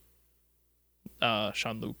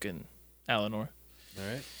 Jean-Luc and Eleanor. All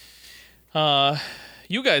right.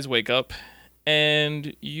 You guys wake up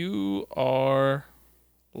and you are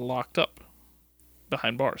locked up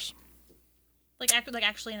behind bars. Like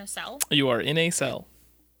actually in a cell. You are in a cell.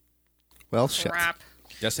 Well, shit. Crap.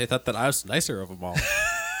 Guess they thought that I was nicer of them all.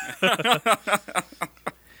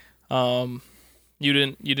 You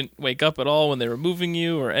didn't wake up at all when they were moving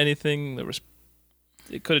you or anything.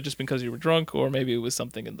 It could have just been because you were drunk, or maybe it was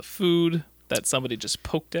something in the food that somebody just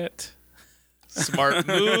poked at. Smart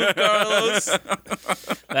move, Carlos.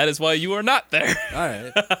 That is why you are not there. All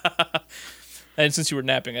right. And since you were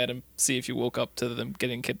napping, I had to see if you woke up to them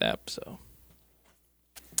getting kidnapped. So,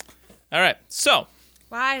 all right. So,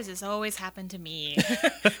 Why does this always happen to me?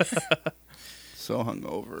 So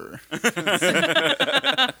hungover.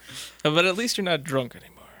 but at least you're not drunk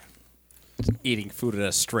anymore. Eating food at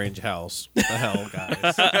a strange house. What the hell, guys?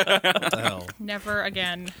 What the hell? Never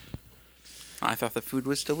again. I thought the food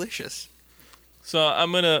was delicious. So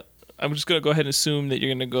I'm just gonna go ahead and assume that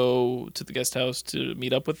you're gonna go to the guest house to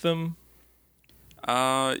meet up with them.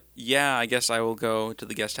 Yeah, I guess I will go to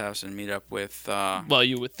the guest house and meet up with. Well,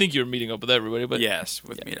 you would think you're meeting up with everybody, but Yes,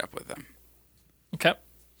 meet up with them. Okay.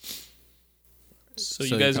 So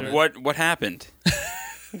So you guys you are. What happened?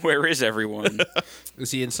 Where is everyone?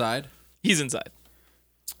 Is he inside? He's inside.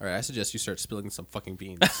 All right, I suggest you start spilling some fucking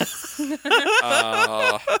beans.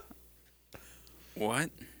 What?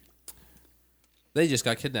 They just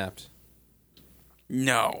got kidnapped.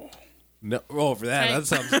 No. No, over that. Okay. That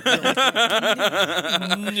sounds.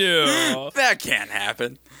 No. That can't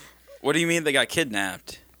happen. What do you mean they got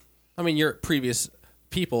kidnapped? I mean, your previous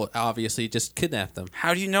people obviously just kidnapped them.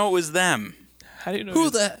 How do you know it was them? How do you know? Who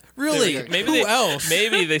the really? Maybe Who else?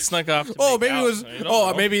 Maybe they snuck off. To Oh, make maybe out. it was. You don't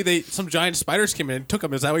Oh, know. maybe some giant spiders came in and took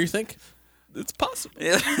them. Is that what you think? it's possible.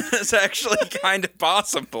 It's actually kind of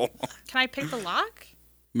possible. Can I pick the lock?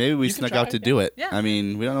 Maybe we can snuck try, out to do it. Yeah. I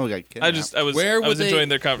mean, we don't know we got kidnapped. I was Where would was they? enjoying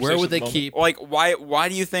their conversation. Where would at the they moment. keep? Like, why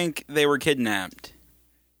do you think they were kidnapped?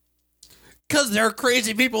 Because there are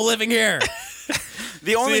crazy people living here.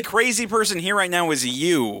 The only crazy person here right now is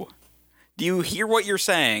you. Do you hear what you're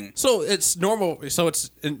saying? So it's normal. So it's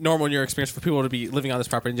normal in your experience for people to be living on this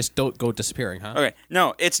property and just don't go disappearing, huh? Okay,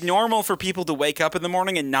 no, it's normal for people to wake up in the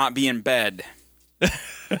morning and not be in bed.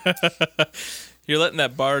 You're letting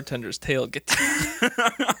that bartender's tail get to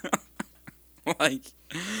you. Like,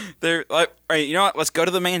 they're like, all right, you know what? Let's go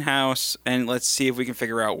to the main house and let's see if we can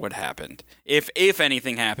figure out what happened. If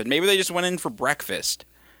anything happened, maybe they just went in for breakfast.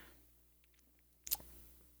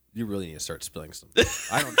 You really need to start spilling some.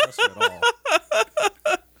 I don't trust you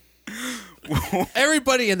at all.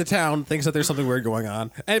 Everybody in the town thinks that there's something weird going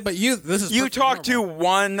on, but this is You perfectly talked to normal.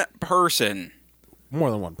 one person.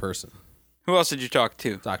 more than one person. Who else did you talk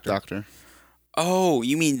to? Doctor. Oh,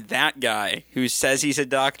 you mean that guy who says he's a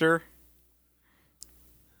doctor?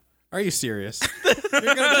 Are you serious? You're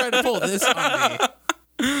gonna try to pull this on me.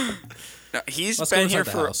 No, he's Let's go been inside here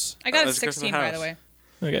the for. house. I got a Let's go to the 16, by the house. way.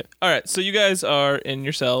 Okay. All right. So you guys are in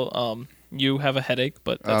your cell. You have a headache,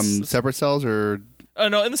 but that's Separate cells or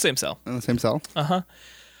no, in the same cell. in the same cell? It's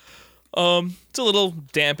a little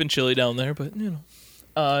damp and chilly down there, but you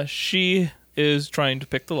know. She is trying to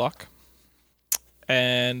pick the lock.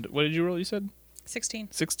 And what did you roll? You said 16.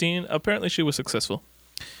 16. Apparently, she was successful.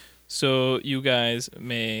 So you guys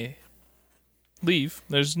may leave.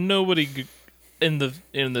 There's nobody in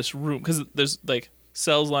this room because there's like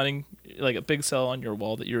cells lining, like a big cell on your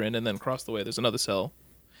wall that you're in, and then across the way there's another cell,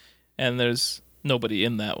 and there's nobody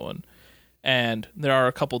in that one. And there are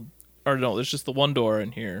a couple, or no, there's just the one door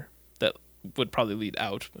in here that would probably lead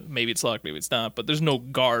out. Maybe it's locked, maybe it's not, but there's no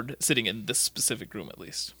guard sitting in this specific room at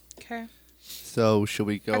least. Okay. So should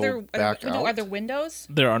we go back out? Are there windows?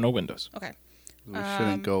 There are no windows. Okay. We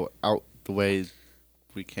shouldn't go out the way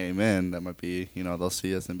we came in, that might be, they'll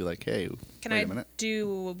see us and be like, hey, Can wait I a minute.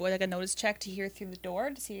 do like a notice check to hear through the door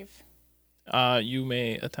to see if? You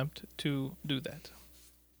may attempt to do that.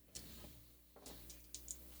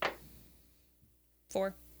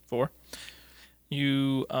 4. 4.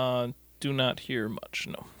 You do not hear much.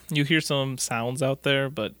 No, you hear some sounds out there,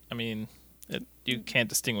 but I mean, you can't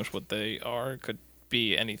distinguish what they are. It could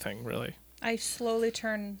be anything really. I slowly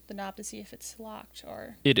turn the knob to see if it's locked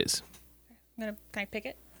or. It is. Can I pick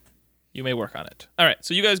it? You may work on it. All right,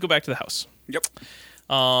 so you guys go back to the house. Yep.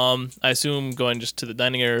 I assume going just to the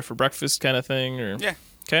dining area for breakfast kind of thing, or Yeah.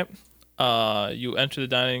 Okay. You enter the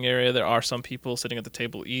dining area. There are some people sitting at the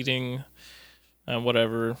table eating, and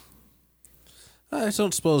whatever. I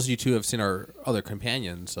don't suppose you two have seen our other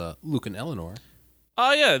companions, Luke and Eleanor.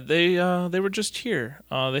 Oh yeah, they were just here.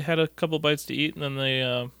 They had a couple bites to eat, and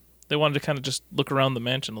then they wanted to kind of just look around the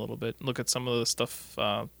mansion a little bit, look at some of the stuff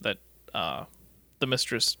that the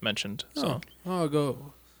mistress mentioned. So I'll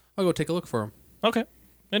go take a look for him. okay,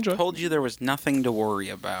 enjoy. Told you there was nothing to worry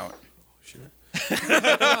about.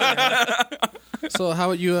 So how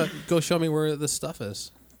would you go show me where this stuff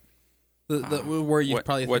is? Where you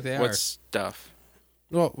probably think they are. What stuff?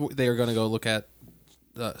 Well, they are going to go look at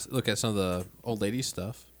some of the old lady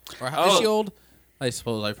stuff. Or how is she old? I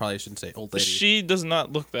suppose I probably shouldn't say old lady. She does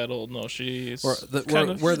not look that old. No, she's Or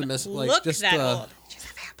where the miss like Look just that old. She's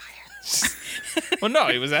a vampire. Well, no,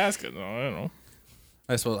 he was asking. No, I don't know.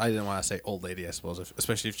 I suppose I didn't want to say old lady. I suppose,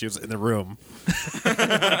 especially if she was in the room.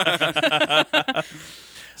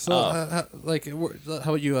 So,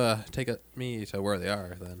 how would you take me to where they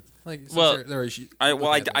are then? Like, Well,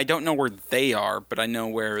 I don't know where they are, but I know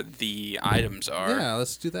where the items are. yeah,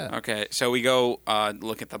 let's do that. Okay, so we go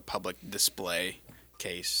look at the public display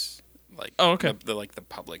case, like Oh, okay. the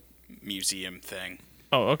public museum thing.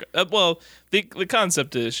 Oh, okay. Well, the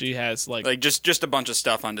concept is she has like just a bunch of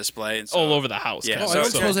stuff on display and so, all over the house. Yeah, kinda. Oh, I so-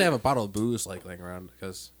 don't suppose they have a bottle of booze like laying around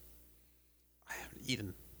because I haven't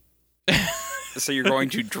eaten. So you're going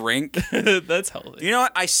to drink? That's healthy. You know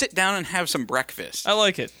what? I sit down and have some breakfast. I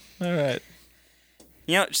like it. All right.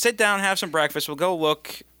 Sit down, have some breakfast. We'll go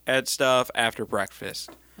look at stuff after breakfast.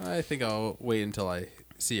 I think I'll wait until I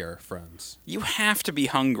see our friends. You have to be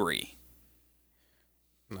hungry.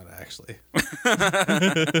 Not actually.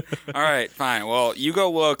 All right, fine. Well, you go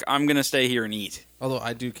look. I'm gonna stay here and eat. Although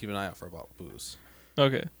I do keep an eye out for a bottle of booze.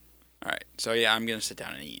 Okay. All right. So yeah, I'm gonna sit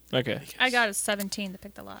down and eat. Okay. I got a 17 to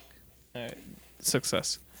pick the lock. All right.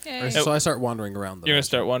 Success. Yay. So I start wandering around. You're gonna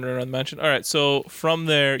start wandering around the mansion. All right. So from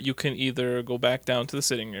there, you can either go back down to the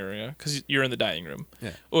sitting area because you're in the dining room,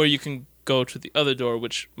 Yeah. or you can go to the other door,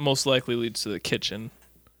 which most likely leads to the kitchen,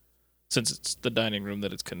 since it's the dining room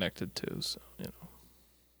that it's connected to. So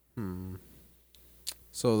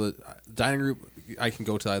So the dining room, I can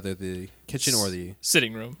go to either the kitchen or the.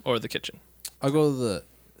 sitting room or the kitchen. I'll go to the.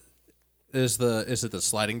 Is it the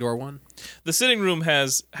sliding door one? The sitting room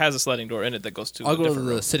has a sliding door in it that goes to. I'll a go to different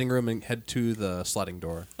the room. sitting room and head to the sliding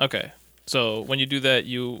door. Okay. So when you do that,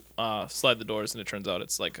 you slide the doors, and it turns out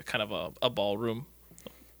it's like a kind of a ballroom.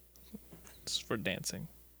 It's for dancing.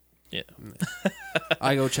 Yeah.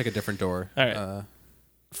 I go check a different door. All right.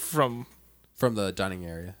 From the dining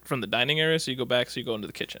area. the dining area, so you go back, so you go into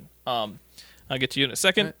the kitchen. I'll get to you in a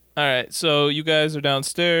second. All right. So you guys are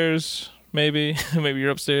downstairs. Maybe you're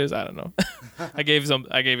upstairs. I don't know. I gave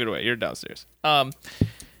it away. You're downstairs. You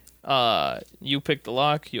pick the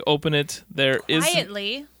lock. You open it. There is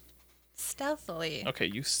Quietly, stealthily. Okay,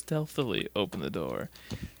 you stealthily open the door.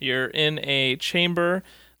 You're in a chamber.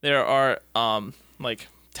 There are like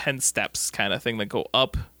 10 steps kind of thing that go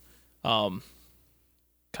up kind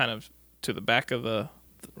of to the back of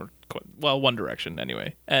one direction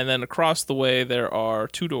anyway. And then across the way there are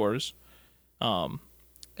 2 doors.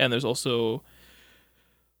 And there's also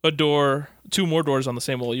a door, 2 more doors on the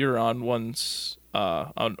same wall you're on. One's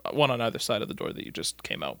one on either side of the door that you just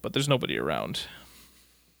came out, but there's nobody around.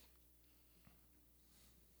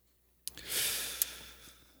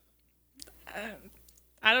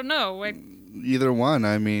 I don't know. Like, Either one.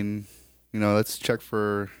 I mean, let's check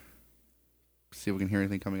for. See if we can hear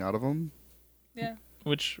anything coming out of them. yeah.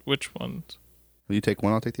 Which ones? Will you take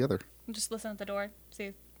one? I'll take the other. Just listen at the door.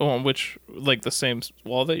 See. Oh, on which, like the same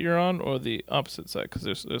wall that you're on, or the opposite side?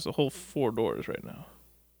 Because there's a whole 4 doors right now.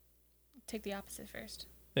 Take the opposite first.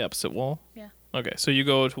 The opposite wall. Yeah. Okay, so you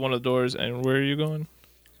go to one of the doors, and where are you going?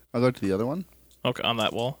 I'll go to the other one. Okay, on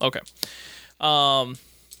that wall. Okay.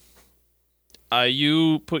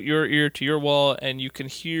 You put your ear to your wall, and you can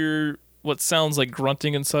hear what sounds like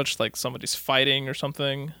grunting and such, like somebody's fighting or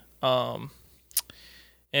something.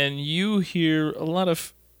 And you hear a lot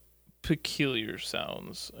of peculiar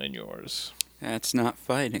sounds in yours. That's not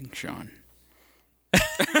fighting, Sean.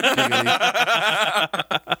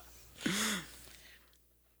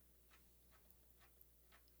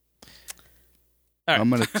 All right. I'm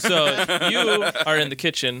gonna. So you are in the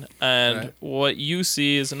kitchen, and Right. what you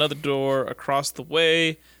see is another door across the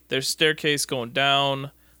way. There's staircase going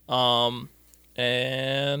down,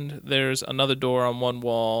 and there's another door on one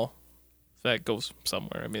wall that goes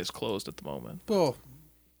somewhere. I mean, it's closed at the moment. Well,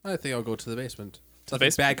 I think I'll go to the basement. the Nothing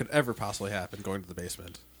basement? bad could ever possibly happen going to the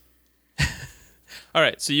basement. All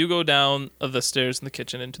right, so you go down the stairs in the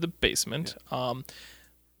kitchen into the basement.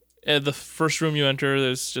 The first room you enter,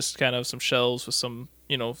 there's just kind of some shelves with some,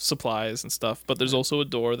 supplies and stuff. But there's also a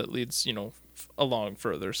door that leads, along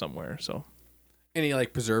further somewhere. So Any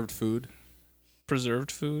like preserved food?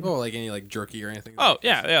 preserved food. Oh, like any like jerky or anything? Oh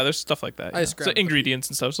yeah, there's stuff like that. I Yeah. just So grabbed- ingredients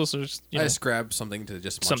and stuff. So there's I just grabbed something to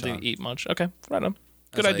just munch something on to eat much. Okay, right on.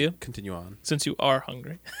 as Good I idea. continue on. Since you are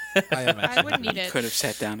hungry. I am I actually. wouldn't eat it. Could have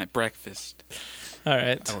sat down at breakfast. All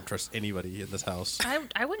right. I don't trust anybody in this house.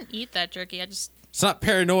 I wouldn't eat that jerky. I just It's not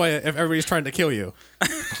paranoia if everybody's trying to kill you.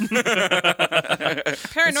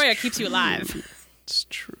 paranoia keeps you alive. It's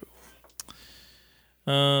true.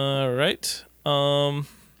 All right.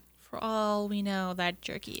 For all we know, that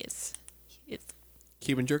jerky is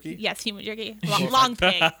Cuban jerky? yes, human jerky. Long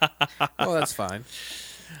pig. Oh, that's fine.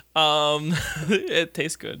 It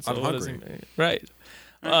tastes good. So I'm what does hungry. it- right.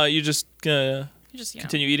 You just You just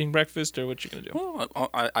continue eating breakfast, or what you gonna do? Well,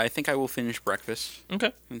 I think I will finish breakfast.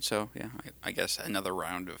 Okay, And so, yeah, I guess another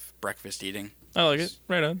round of breakfast eating. I like it.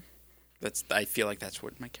 Right on. I feel like that's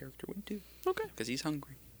what my character would do. Okay. Because he's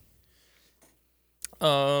hungry.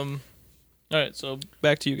 All right. So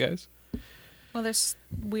back to you guys. Well, there's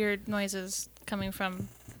weird noises coming from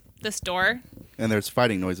this door. And there's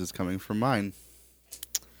fighting noises coming from mine.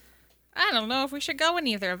 I don't know if we should go in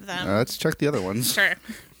either of them. Let's check the other ones. Sure.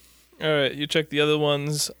 All right. You check the other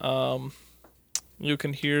ones. You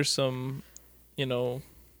can hear some,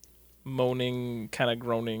 moaning, kind of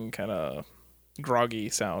groaning, kind of groggy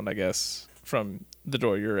sound, I guess, from the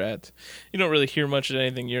door you're at. You don't really hear much of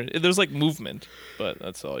anything. There's like movement, but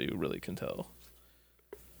that's all you really can tell.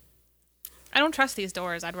 I don't trust these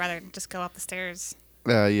doors. I'd rather just go up the stairs.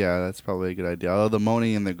 Yeah, that's probably a good idea. Although the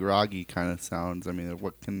moaning and the groggy kind of sounds, I mean,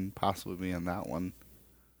 what can possibly be in that one?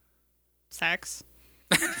 Sex.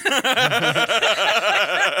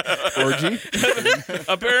 Orgy?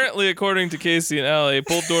 Apparently, according to Casey and Allie,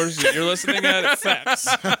 both doors that you're listening at, it's sex.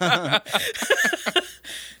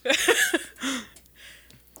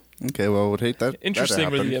 Okay, well, we'll take that. Interesting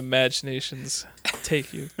that where the happened. imaginations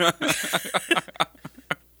take you. At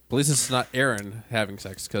least it's not Aaron having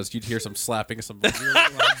sex, because you'd hear some slapping, some really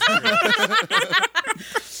loud screams.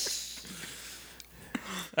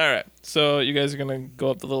 All right, so you guys are gonna go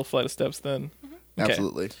up the little flight of steps then. Okay.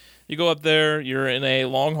 Absolutely. You go up there. You're in a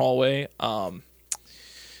long hallway.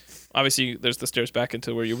 Obviously, there's the stairs back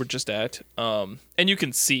into where you were just at, and you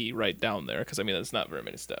can see right down there because there's not very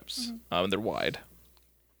many steps. They're wide.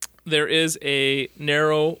 There is a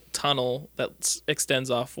narrow tunnel that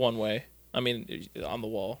extends off one way. On the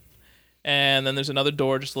wall, and then there's another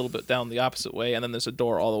door just a little bit down the opposite way, and then there's a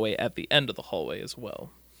door all the way at the end of the hallway as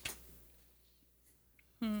well.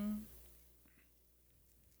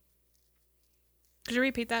 Could you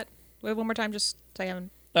repeat that one more time, just so I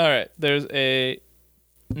haven't All right, there's a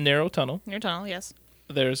narrow tunnel. near tunnel? Yes.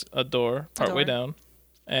 There's a door partway door. down,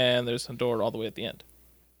 and there's a door all the way at the end.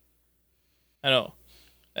 I know.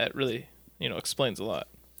 That really, explains a lot.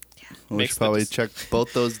 We Makes should the probably dis- check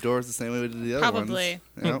both those doors the same way we did the other Probably.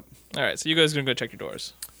 ones. Yep. All right, so you guys are going to go check your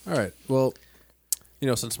doors. All right. Well,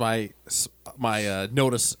 since my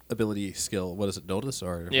notice ability skill, what is it? Notice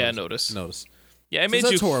or Yeah, what is it? notice. Notice. Yeah, I Since made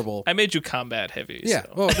that's you horrible. I made you combat heavy. Yeah.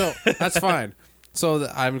 so- Well, no, that's fine. So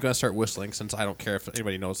I'm gonna start whistling since I don't care if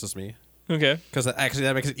anybody notices me. Okay. Because actually,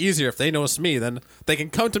 that makes it easier. If they notice me, then they can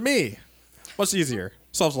come to me. What's easier?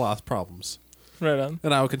 Solves a lot of problems. Right on.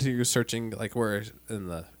 And I will continue searching, like where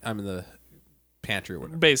I'm in the pantry or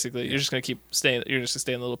whatever. Basically, you're just gonna keep staying. You're just gonna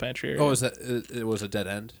stay in the little pantry area. Oh, is that it was a dead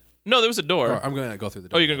end? No, there was a door. Or I'm gonna go through the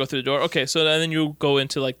door. Oh, you're gonna go through the door. Okay, so then you go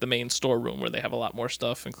into like the main storeroom where they have a lot more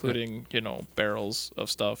stuff, including barrels of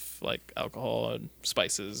stuff like alcohol and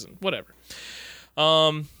spices and whatever.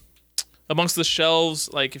 Amongst the shelves,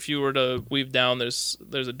 like if you were to weave down, there's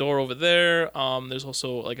a door over there. There's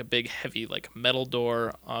also like a big heavy like metal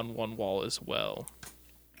door on one wall as well.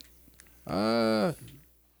 I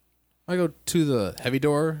go to the heavy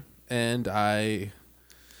door and I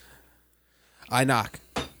knock.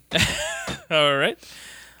 All right.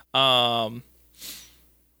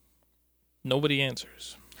 Nobody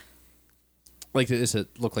answers. Like, does it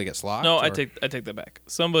look like it's locked? No, I or- take that back.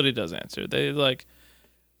 Somebody does answer. They like,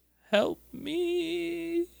 help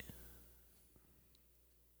me.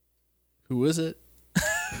 Who is it?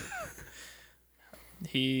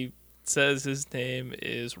 He says his name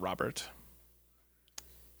is Robert.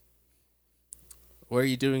 What are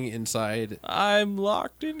you doing inside? I'm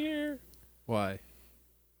locked in here. Why?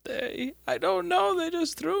 I don't know. They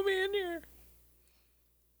just threw me in here.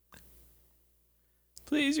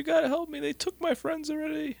 Please, you gotta help me. They took my friends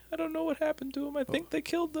already. I don't know what happened to them. I think they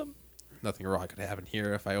killed them. Nothing wrong could happen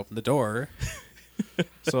here if I open the door.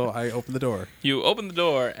 So I opened the door. You open the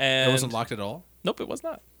door and It wasn't locked at all. Nope, it was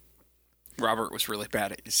not. Robert was really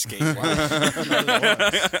bad at escape.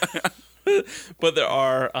 But there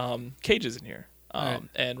are cages in here. Right.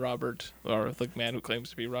 And Robert, or the man who claims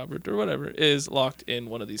to be Robert or whatever, is locked in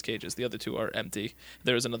one of these cages. The other two are empty.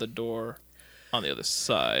 There is another door on the other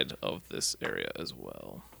side of this area as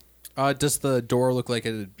well. Does the door look like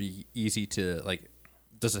it'd be easy to, like,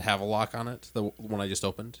 does it have a lock on it? The one I just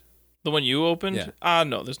opened? The one you opened? Yeah.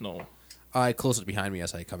 No, there's no. I close it behind me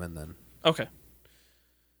as I come in then. Okay.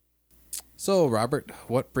 So, Robert,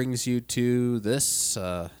 what brings you to this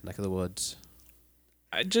neck of the woods?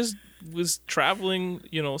 I just was traveling,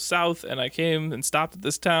 south, and I came and stopped at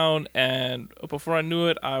this town, and before I knew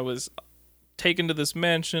it, I was taken to this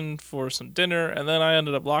mansion for some dinner, and then I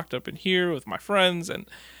ended up locked up in here with my friends, and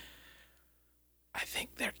I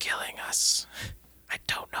think they're killing us. I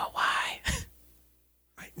don't know why.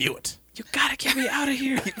 I knew it. You gotta get me out of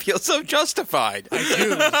here. You feel so justified.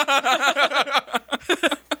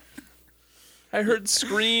 I heard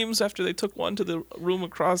screams after they took one to the room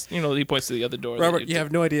across. He points to the other door. Robert, you have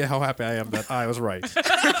no idea how happy I am that I was right. Who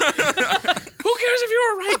cares if you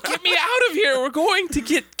were right? Get me out of here. We're going to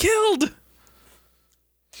get killed.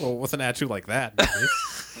 Well, with an attitude like that, maybe.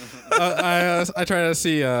 I try to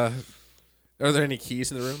see, are there any keys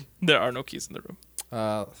in the room? There are no keys in the room.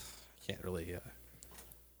 Can't really,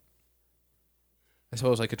 I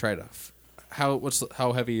suppose I could try to,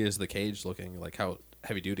 how heavy is the cage looking? Like, how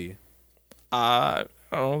heavy duty? I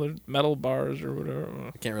don't know, they're metal bars or whatever.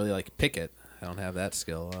 I can't really, like, pick it. I don't have that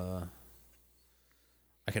skill.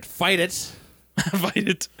 I could fight it. Fight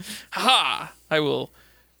it. Ha! I will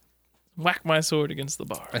whack my sword against the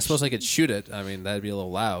bars. I suppose I could shoot it. I mean, that'd be a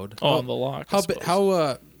little loud. On the lock. I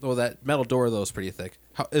suppose. Well, that metal door, though, is pretty thick.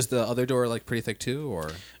 How is the other door, like, pretty thick, too,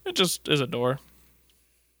 or? It just is a door.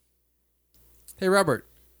 Hey, Robert.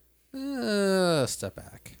 Step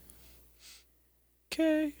back.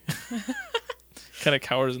 Okay. Kind of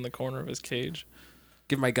cowers in the corner of his cage.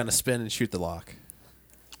 Give my gun a spin and shoot the lock.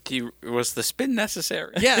 Was the spin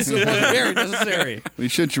necessary? Yes, it was very necessary. Well,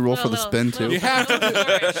 shouldn't you roll for the spin too? You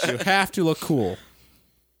have to look cool.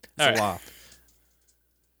 It's All a right. loft.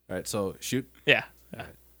 All right, so shoot. Yeah.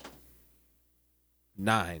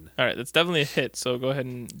 9. All right, that's definitely a hit, so go ahead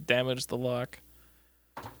and damage the lock.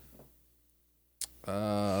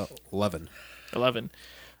 11. 11.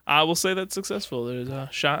 I will say that's successful. There's a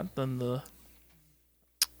shot, then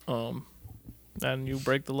and you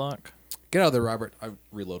break the lock. Get out of there, Robert. I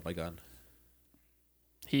reload my gun.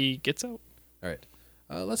 He gets out. All right.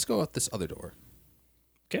 Let's go out this other door.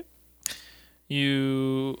 Okay.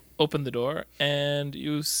 You open the door and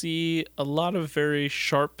you see a lot of very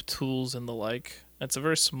sharp tools and the like. It's a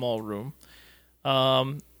very small room.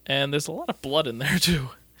 And there's a lot of blood in there too.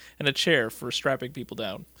 And a chair for strapping people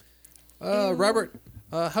down. Robert,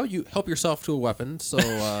 how you help yourself to a weapon so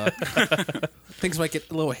things might get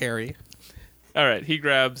a little hairy. All right, he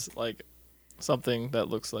grabs like something that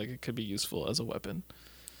looks like it could be useful as a weapon.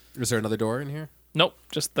 Is there another door in here? Nope,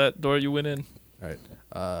 just that door you went in. All right.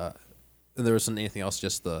 And there wasn't anything else,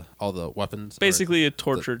 just all the weapons? Basically a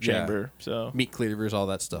torture yeah. chamber. So Meat cleavers, all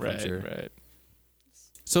that stuff, I'm right, sure. right.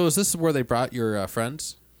 So is this where they brought your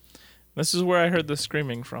friends? This is where I heard the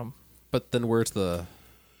screaming from. But then where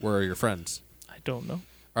are your friends? I don't know.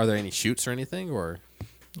 Are there any shoots or anything, or?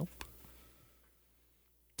 Nope.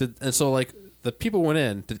 And so, like, the people went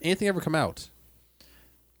in. Did anything ever come out?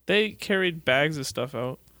 They carried bags of stuff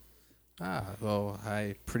out. Well,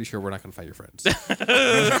 I'm pretty sure we're not going to fight your friends. That's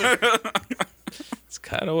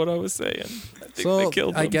kind of what I was saying. I think So they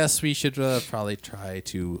killed them. I guess we should probably try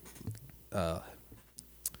to,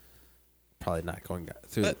 probably not going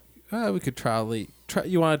through. We could probably try.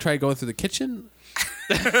 You want to try going through the kitchen?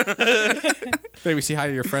 Maybe see hi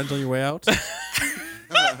to your friends on your way out.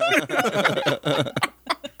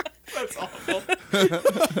 That's awful.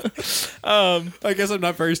 I guess I'm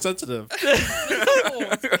not very sensitive.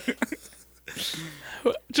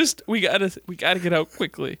 Just we gotta get out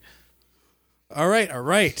quickly. All right. All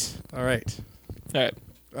right.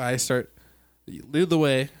 I start. You lead the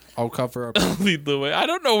way. I'll cover. Lead the way. I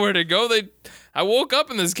don't know where to go. I woke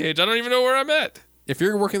up in this cage. I don't even know where I'm at. If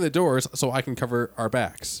you're working the doors, so I can cover our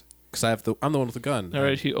backs, because I'm the one with the gun. All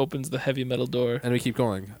right, he opens the heavy metal door. And we keep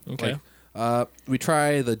going. Okay. We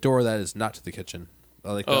try the door that is not to the kitchen.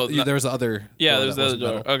 There's the other. Yeah, door there's that the other wasn't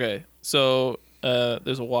door. metal. Okay, so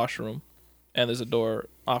there's a washroom, and there's a door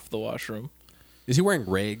off the washroom. Is he wearing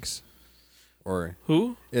rags? Or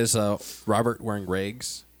Who? is Robert wearing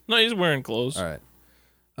rags? No, he's wearing clothes. All right.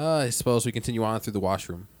 I suppose we continue on through the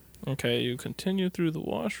washroom. Okay, you continue through the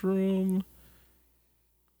washroom.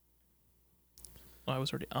 Oh, I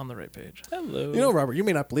was already on the right page. Hello. You know, Robert, you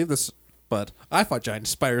may not believe this, but I fought giant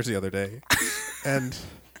spiders the other day, and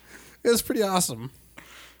it was pretty awesome.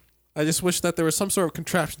 I just wish that there was some sort of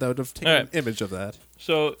contraption that would have taken an image of that.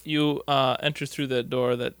 So you enter through the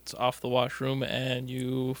door that's off the washroom, and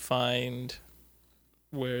you find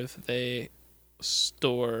where they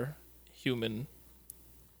store human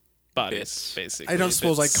bodies, Bits. basically. I don't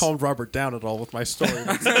suppose I Bits. calmed Robert down at all with my story.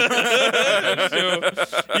 So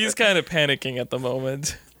he's kind of panicking at the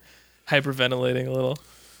moment, hyperventilating a little.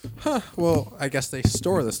 Well, I guess they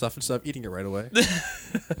store the stuff instead of eating it right away.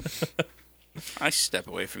 I step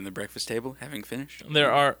away from the breakfast table, having finished.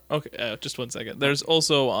 There are just 1 second. There's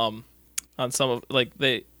also on some of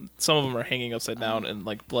some of them are hanging upside down, and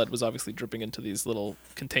like blood was obviously dripping into these little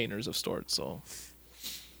containers of storage. So,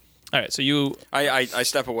 all right, so you I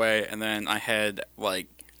step away, and then I head like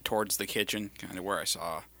towards the kitchen, kind of where I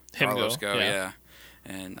saw Him Carlos go, go. yeah. Yeah.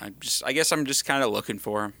 And I guess I'm just kind of looking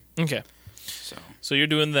for him. okay? So You're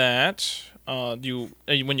doing that. When you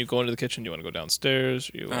go into the kitchen, do you want to go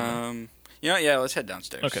downstairs? yeah, let's head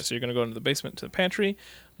downstairs. Okay, so you're gonna go into the basement to the pantry.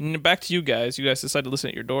 And back to you guys. You guys decide to listen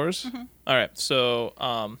at your doors. All right,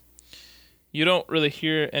 so you don't really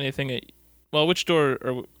hear anything. Which door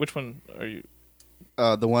or which one are you?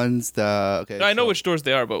 The ones that okay. I know so, which doors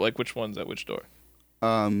they are, but like which one's at which door?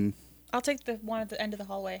 I'll take the one at the end of the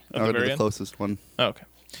hallway. At I'll the go to very the end? closest one. Oh, okay.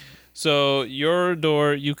 So your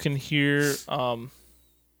door, you can hear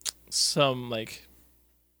some like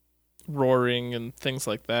roaring and things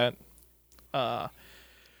like that. And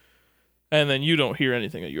then you don't hear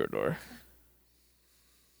anything at your door.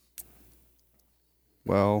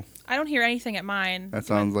 Well, I don't hear anything at mine. that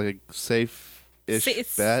sounds like a safe-ish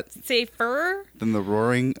It's bet safer. than the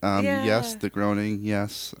roaring. Yeah. Yes, the groaning.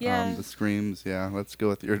 Yes. Yeah. The screams. Yeah. Let's go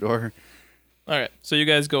with your door. All right. So you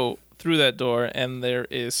guys go through that door, and there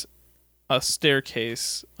is a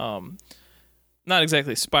staircase. Not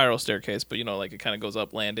exactly spiral staircase, but like it kind of goes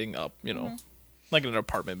up, landing up. Like an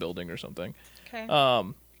apartment building or something. Okay.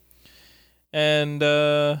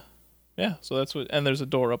 Yeah. So that's what. And there's a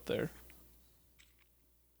door up there.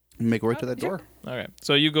 Make our way to that door. All right.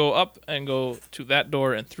 So you go up and go to that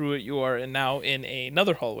door, and through it you are now in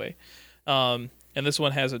another hallway. And this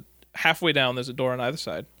one has halfway down. There's a door on either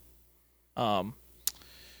side. And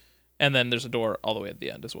then there's a door all the way at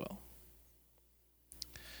the end as well.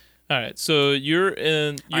 All right. So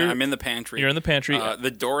I'm in the pantry. You're in the pantry.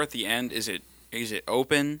 The door at the end, is it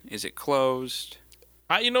open? Is it closed?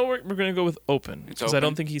 We're gonna go with open It's because I don't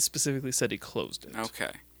open? think he specifically said he closed it.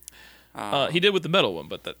 Okay. He did with the metal one,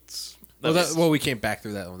 but that's We came back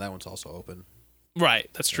through that one. That one's also open. right.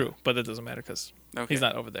 That's true, but that doesn't matter because Okay. he's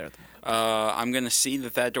not over there at the moment. I'm going to see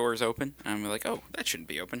that door is open. And I'm like, oh, that shouldn't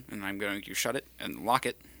be open. And I'm going to shut it and lock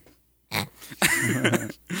it.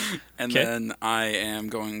 And Okay. then I am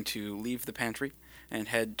going to leave the pantry and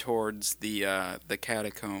head towards the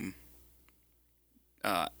catacomb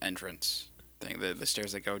entrance thing, the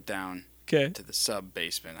stairs that go down Okay. to the sub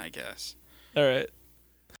basement, I guess. All right.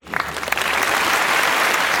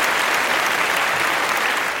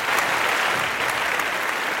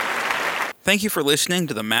 Thank you for listening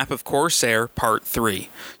to the Map of Corsair Part 3.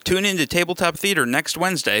 Tune in to Tabletop Theater next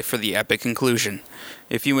Wednesday for the epic conclusion.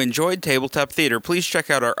 If you enjoyed Tabletop Theater, please check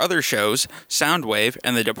out our other shows, Soundwave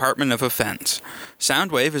and the Department of Offense.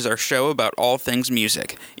 Soundwave is our show about all things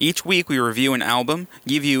music. Each week we review an album,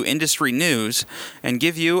 give you industry news, and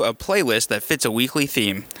give you a playlist that fits a weekly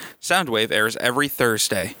theme. Soundwave airs every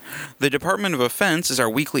Thursday. The Department of Offense is our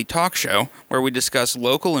weekly talk show where we discuss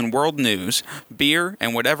local and world news, beer,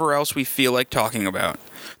 and whatever else we feel like talking about.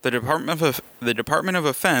 The Department of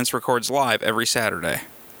Offense records live every Saturday.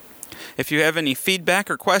 If you have any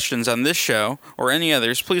feedback or questions on this show or any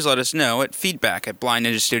others, please let us know at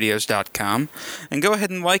feedback@blindninjastudios.com. And go ahead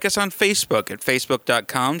and like us on Facebook at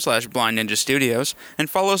facebook.com/blindninjastudios and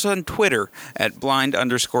follow us on Twitter at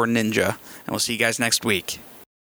blind_ninja. And we'll see you guys next week.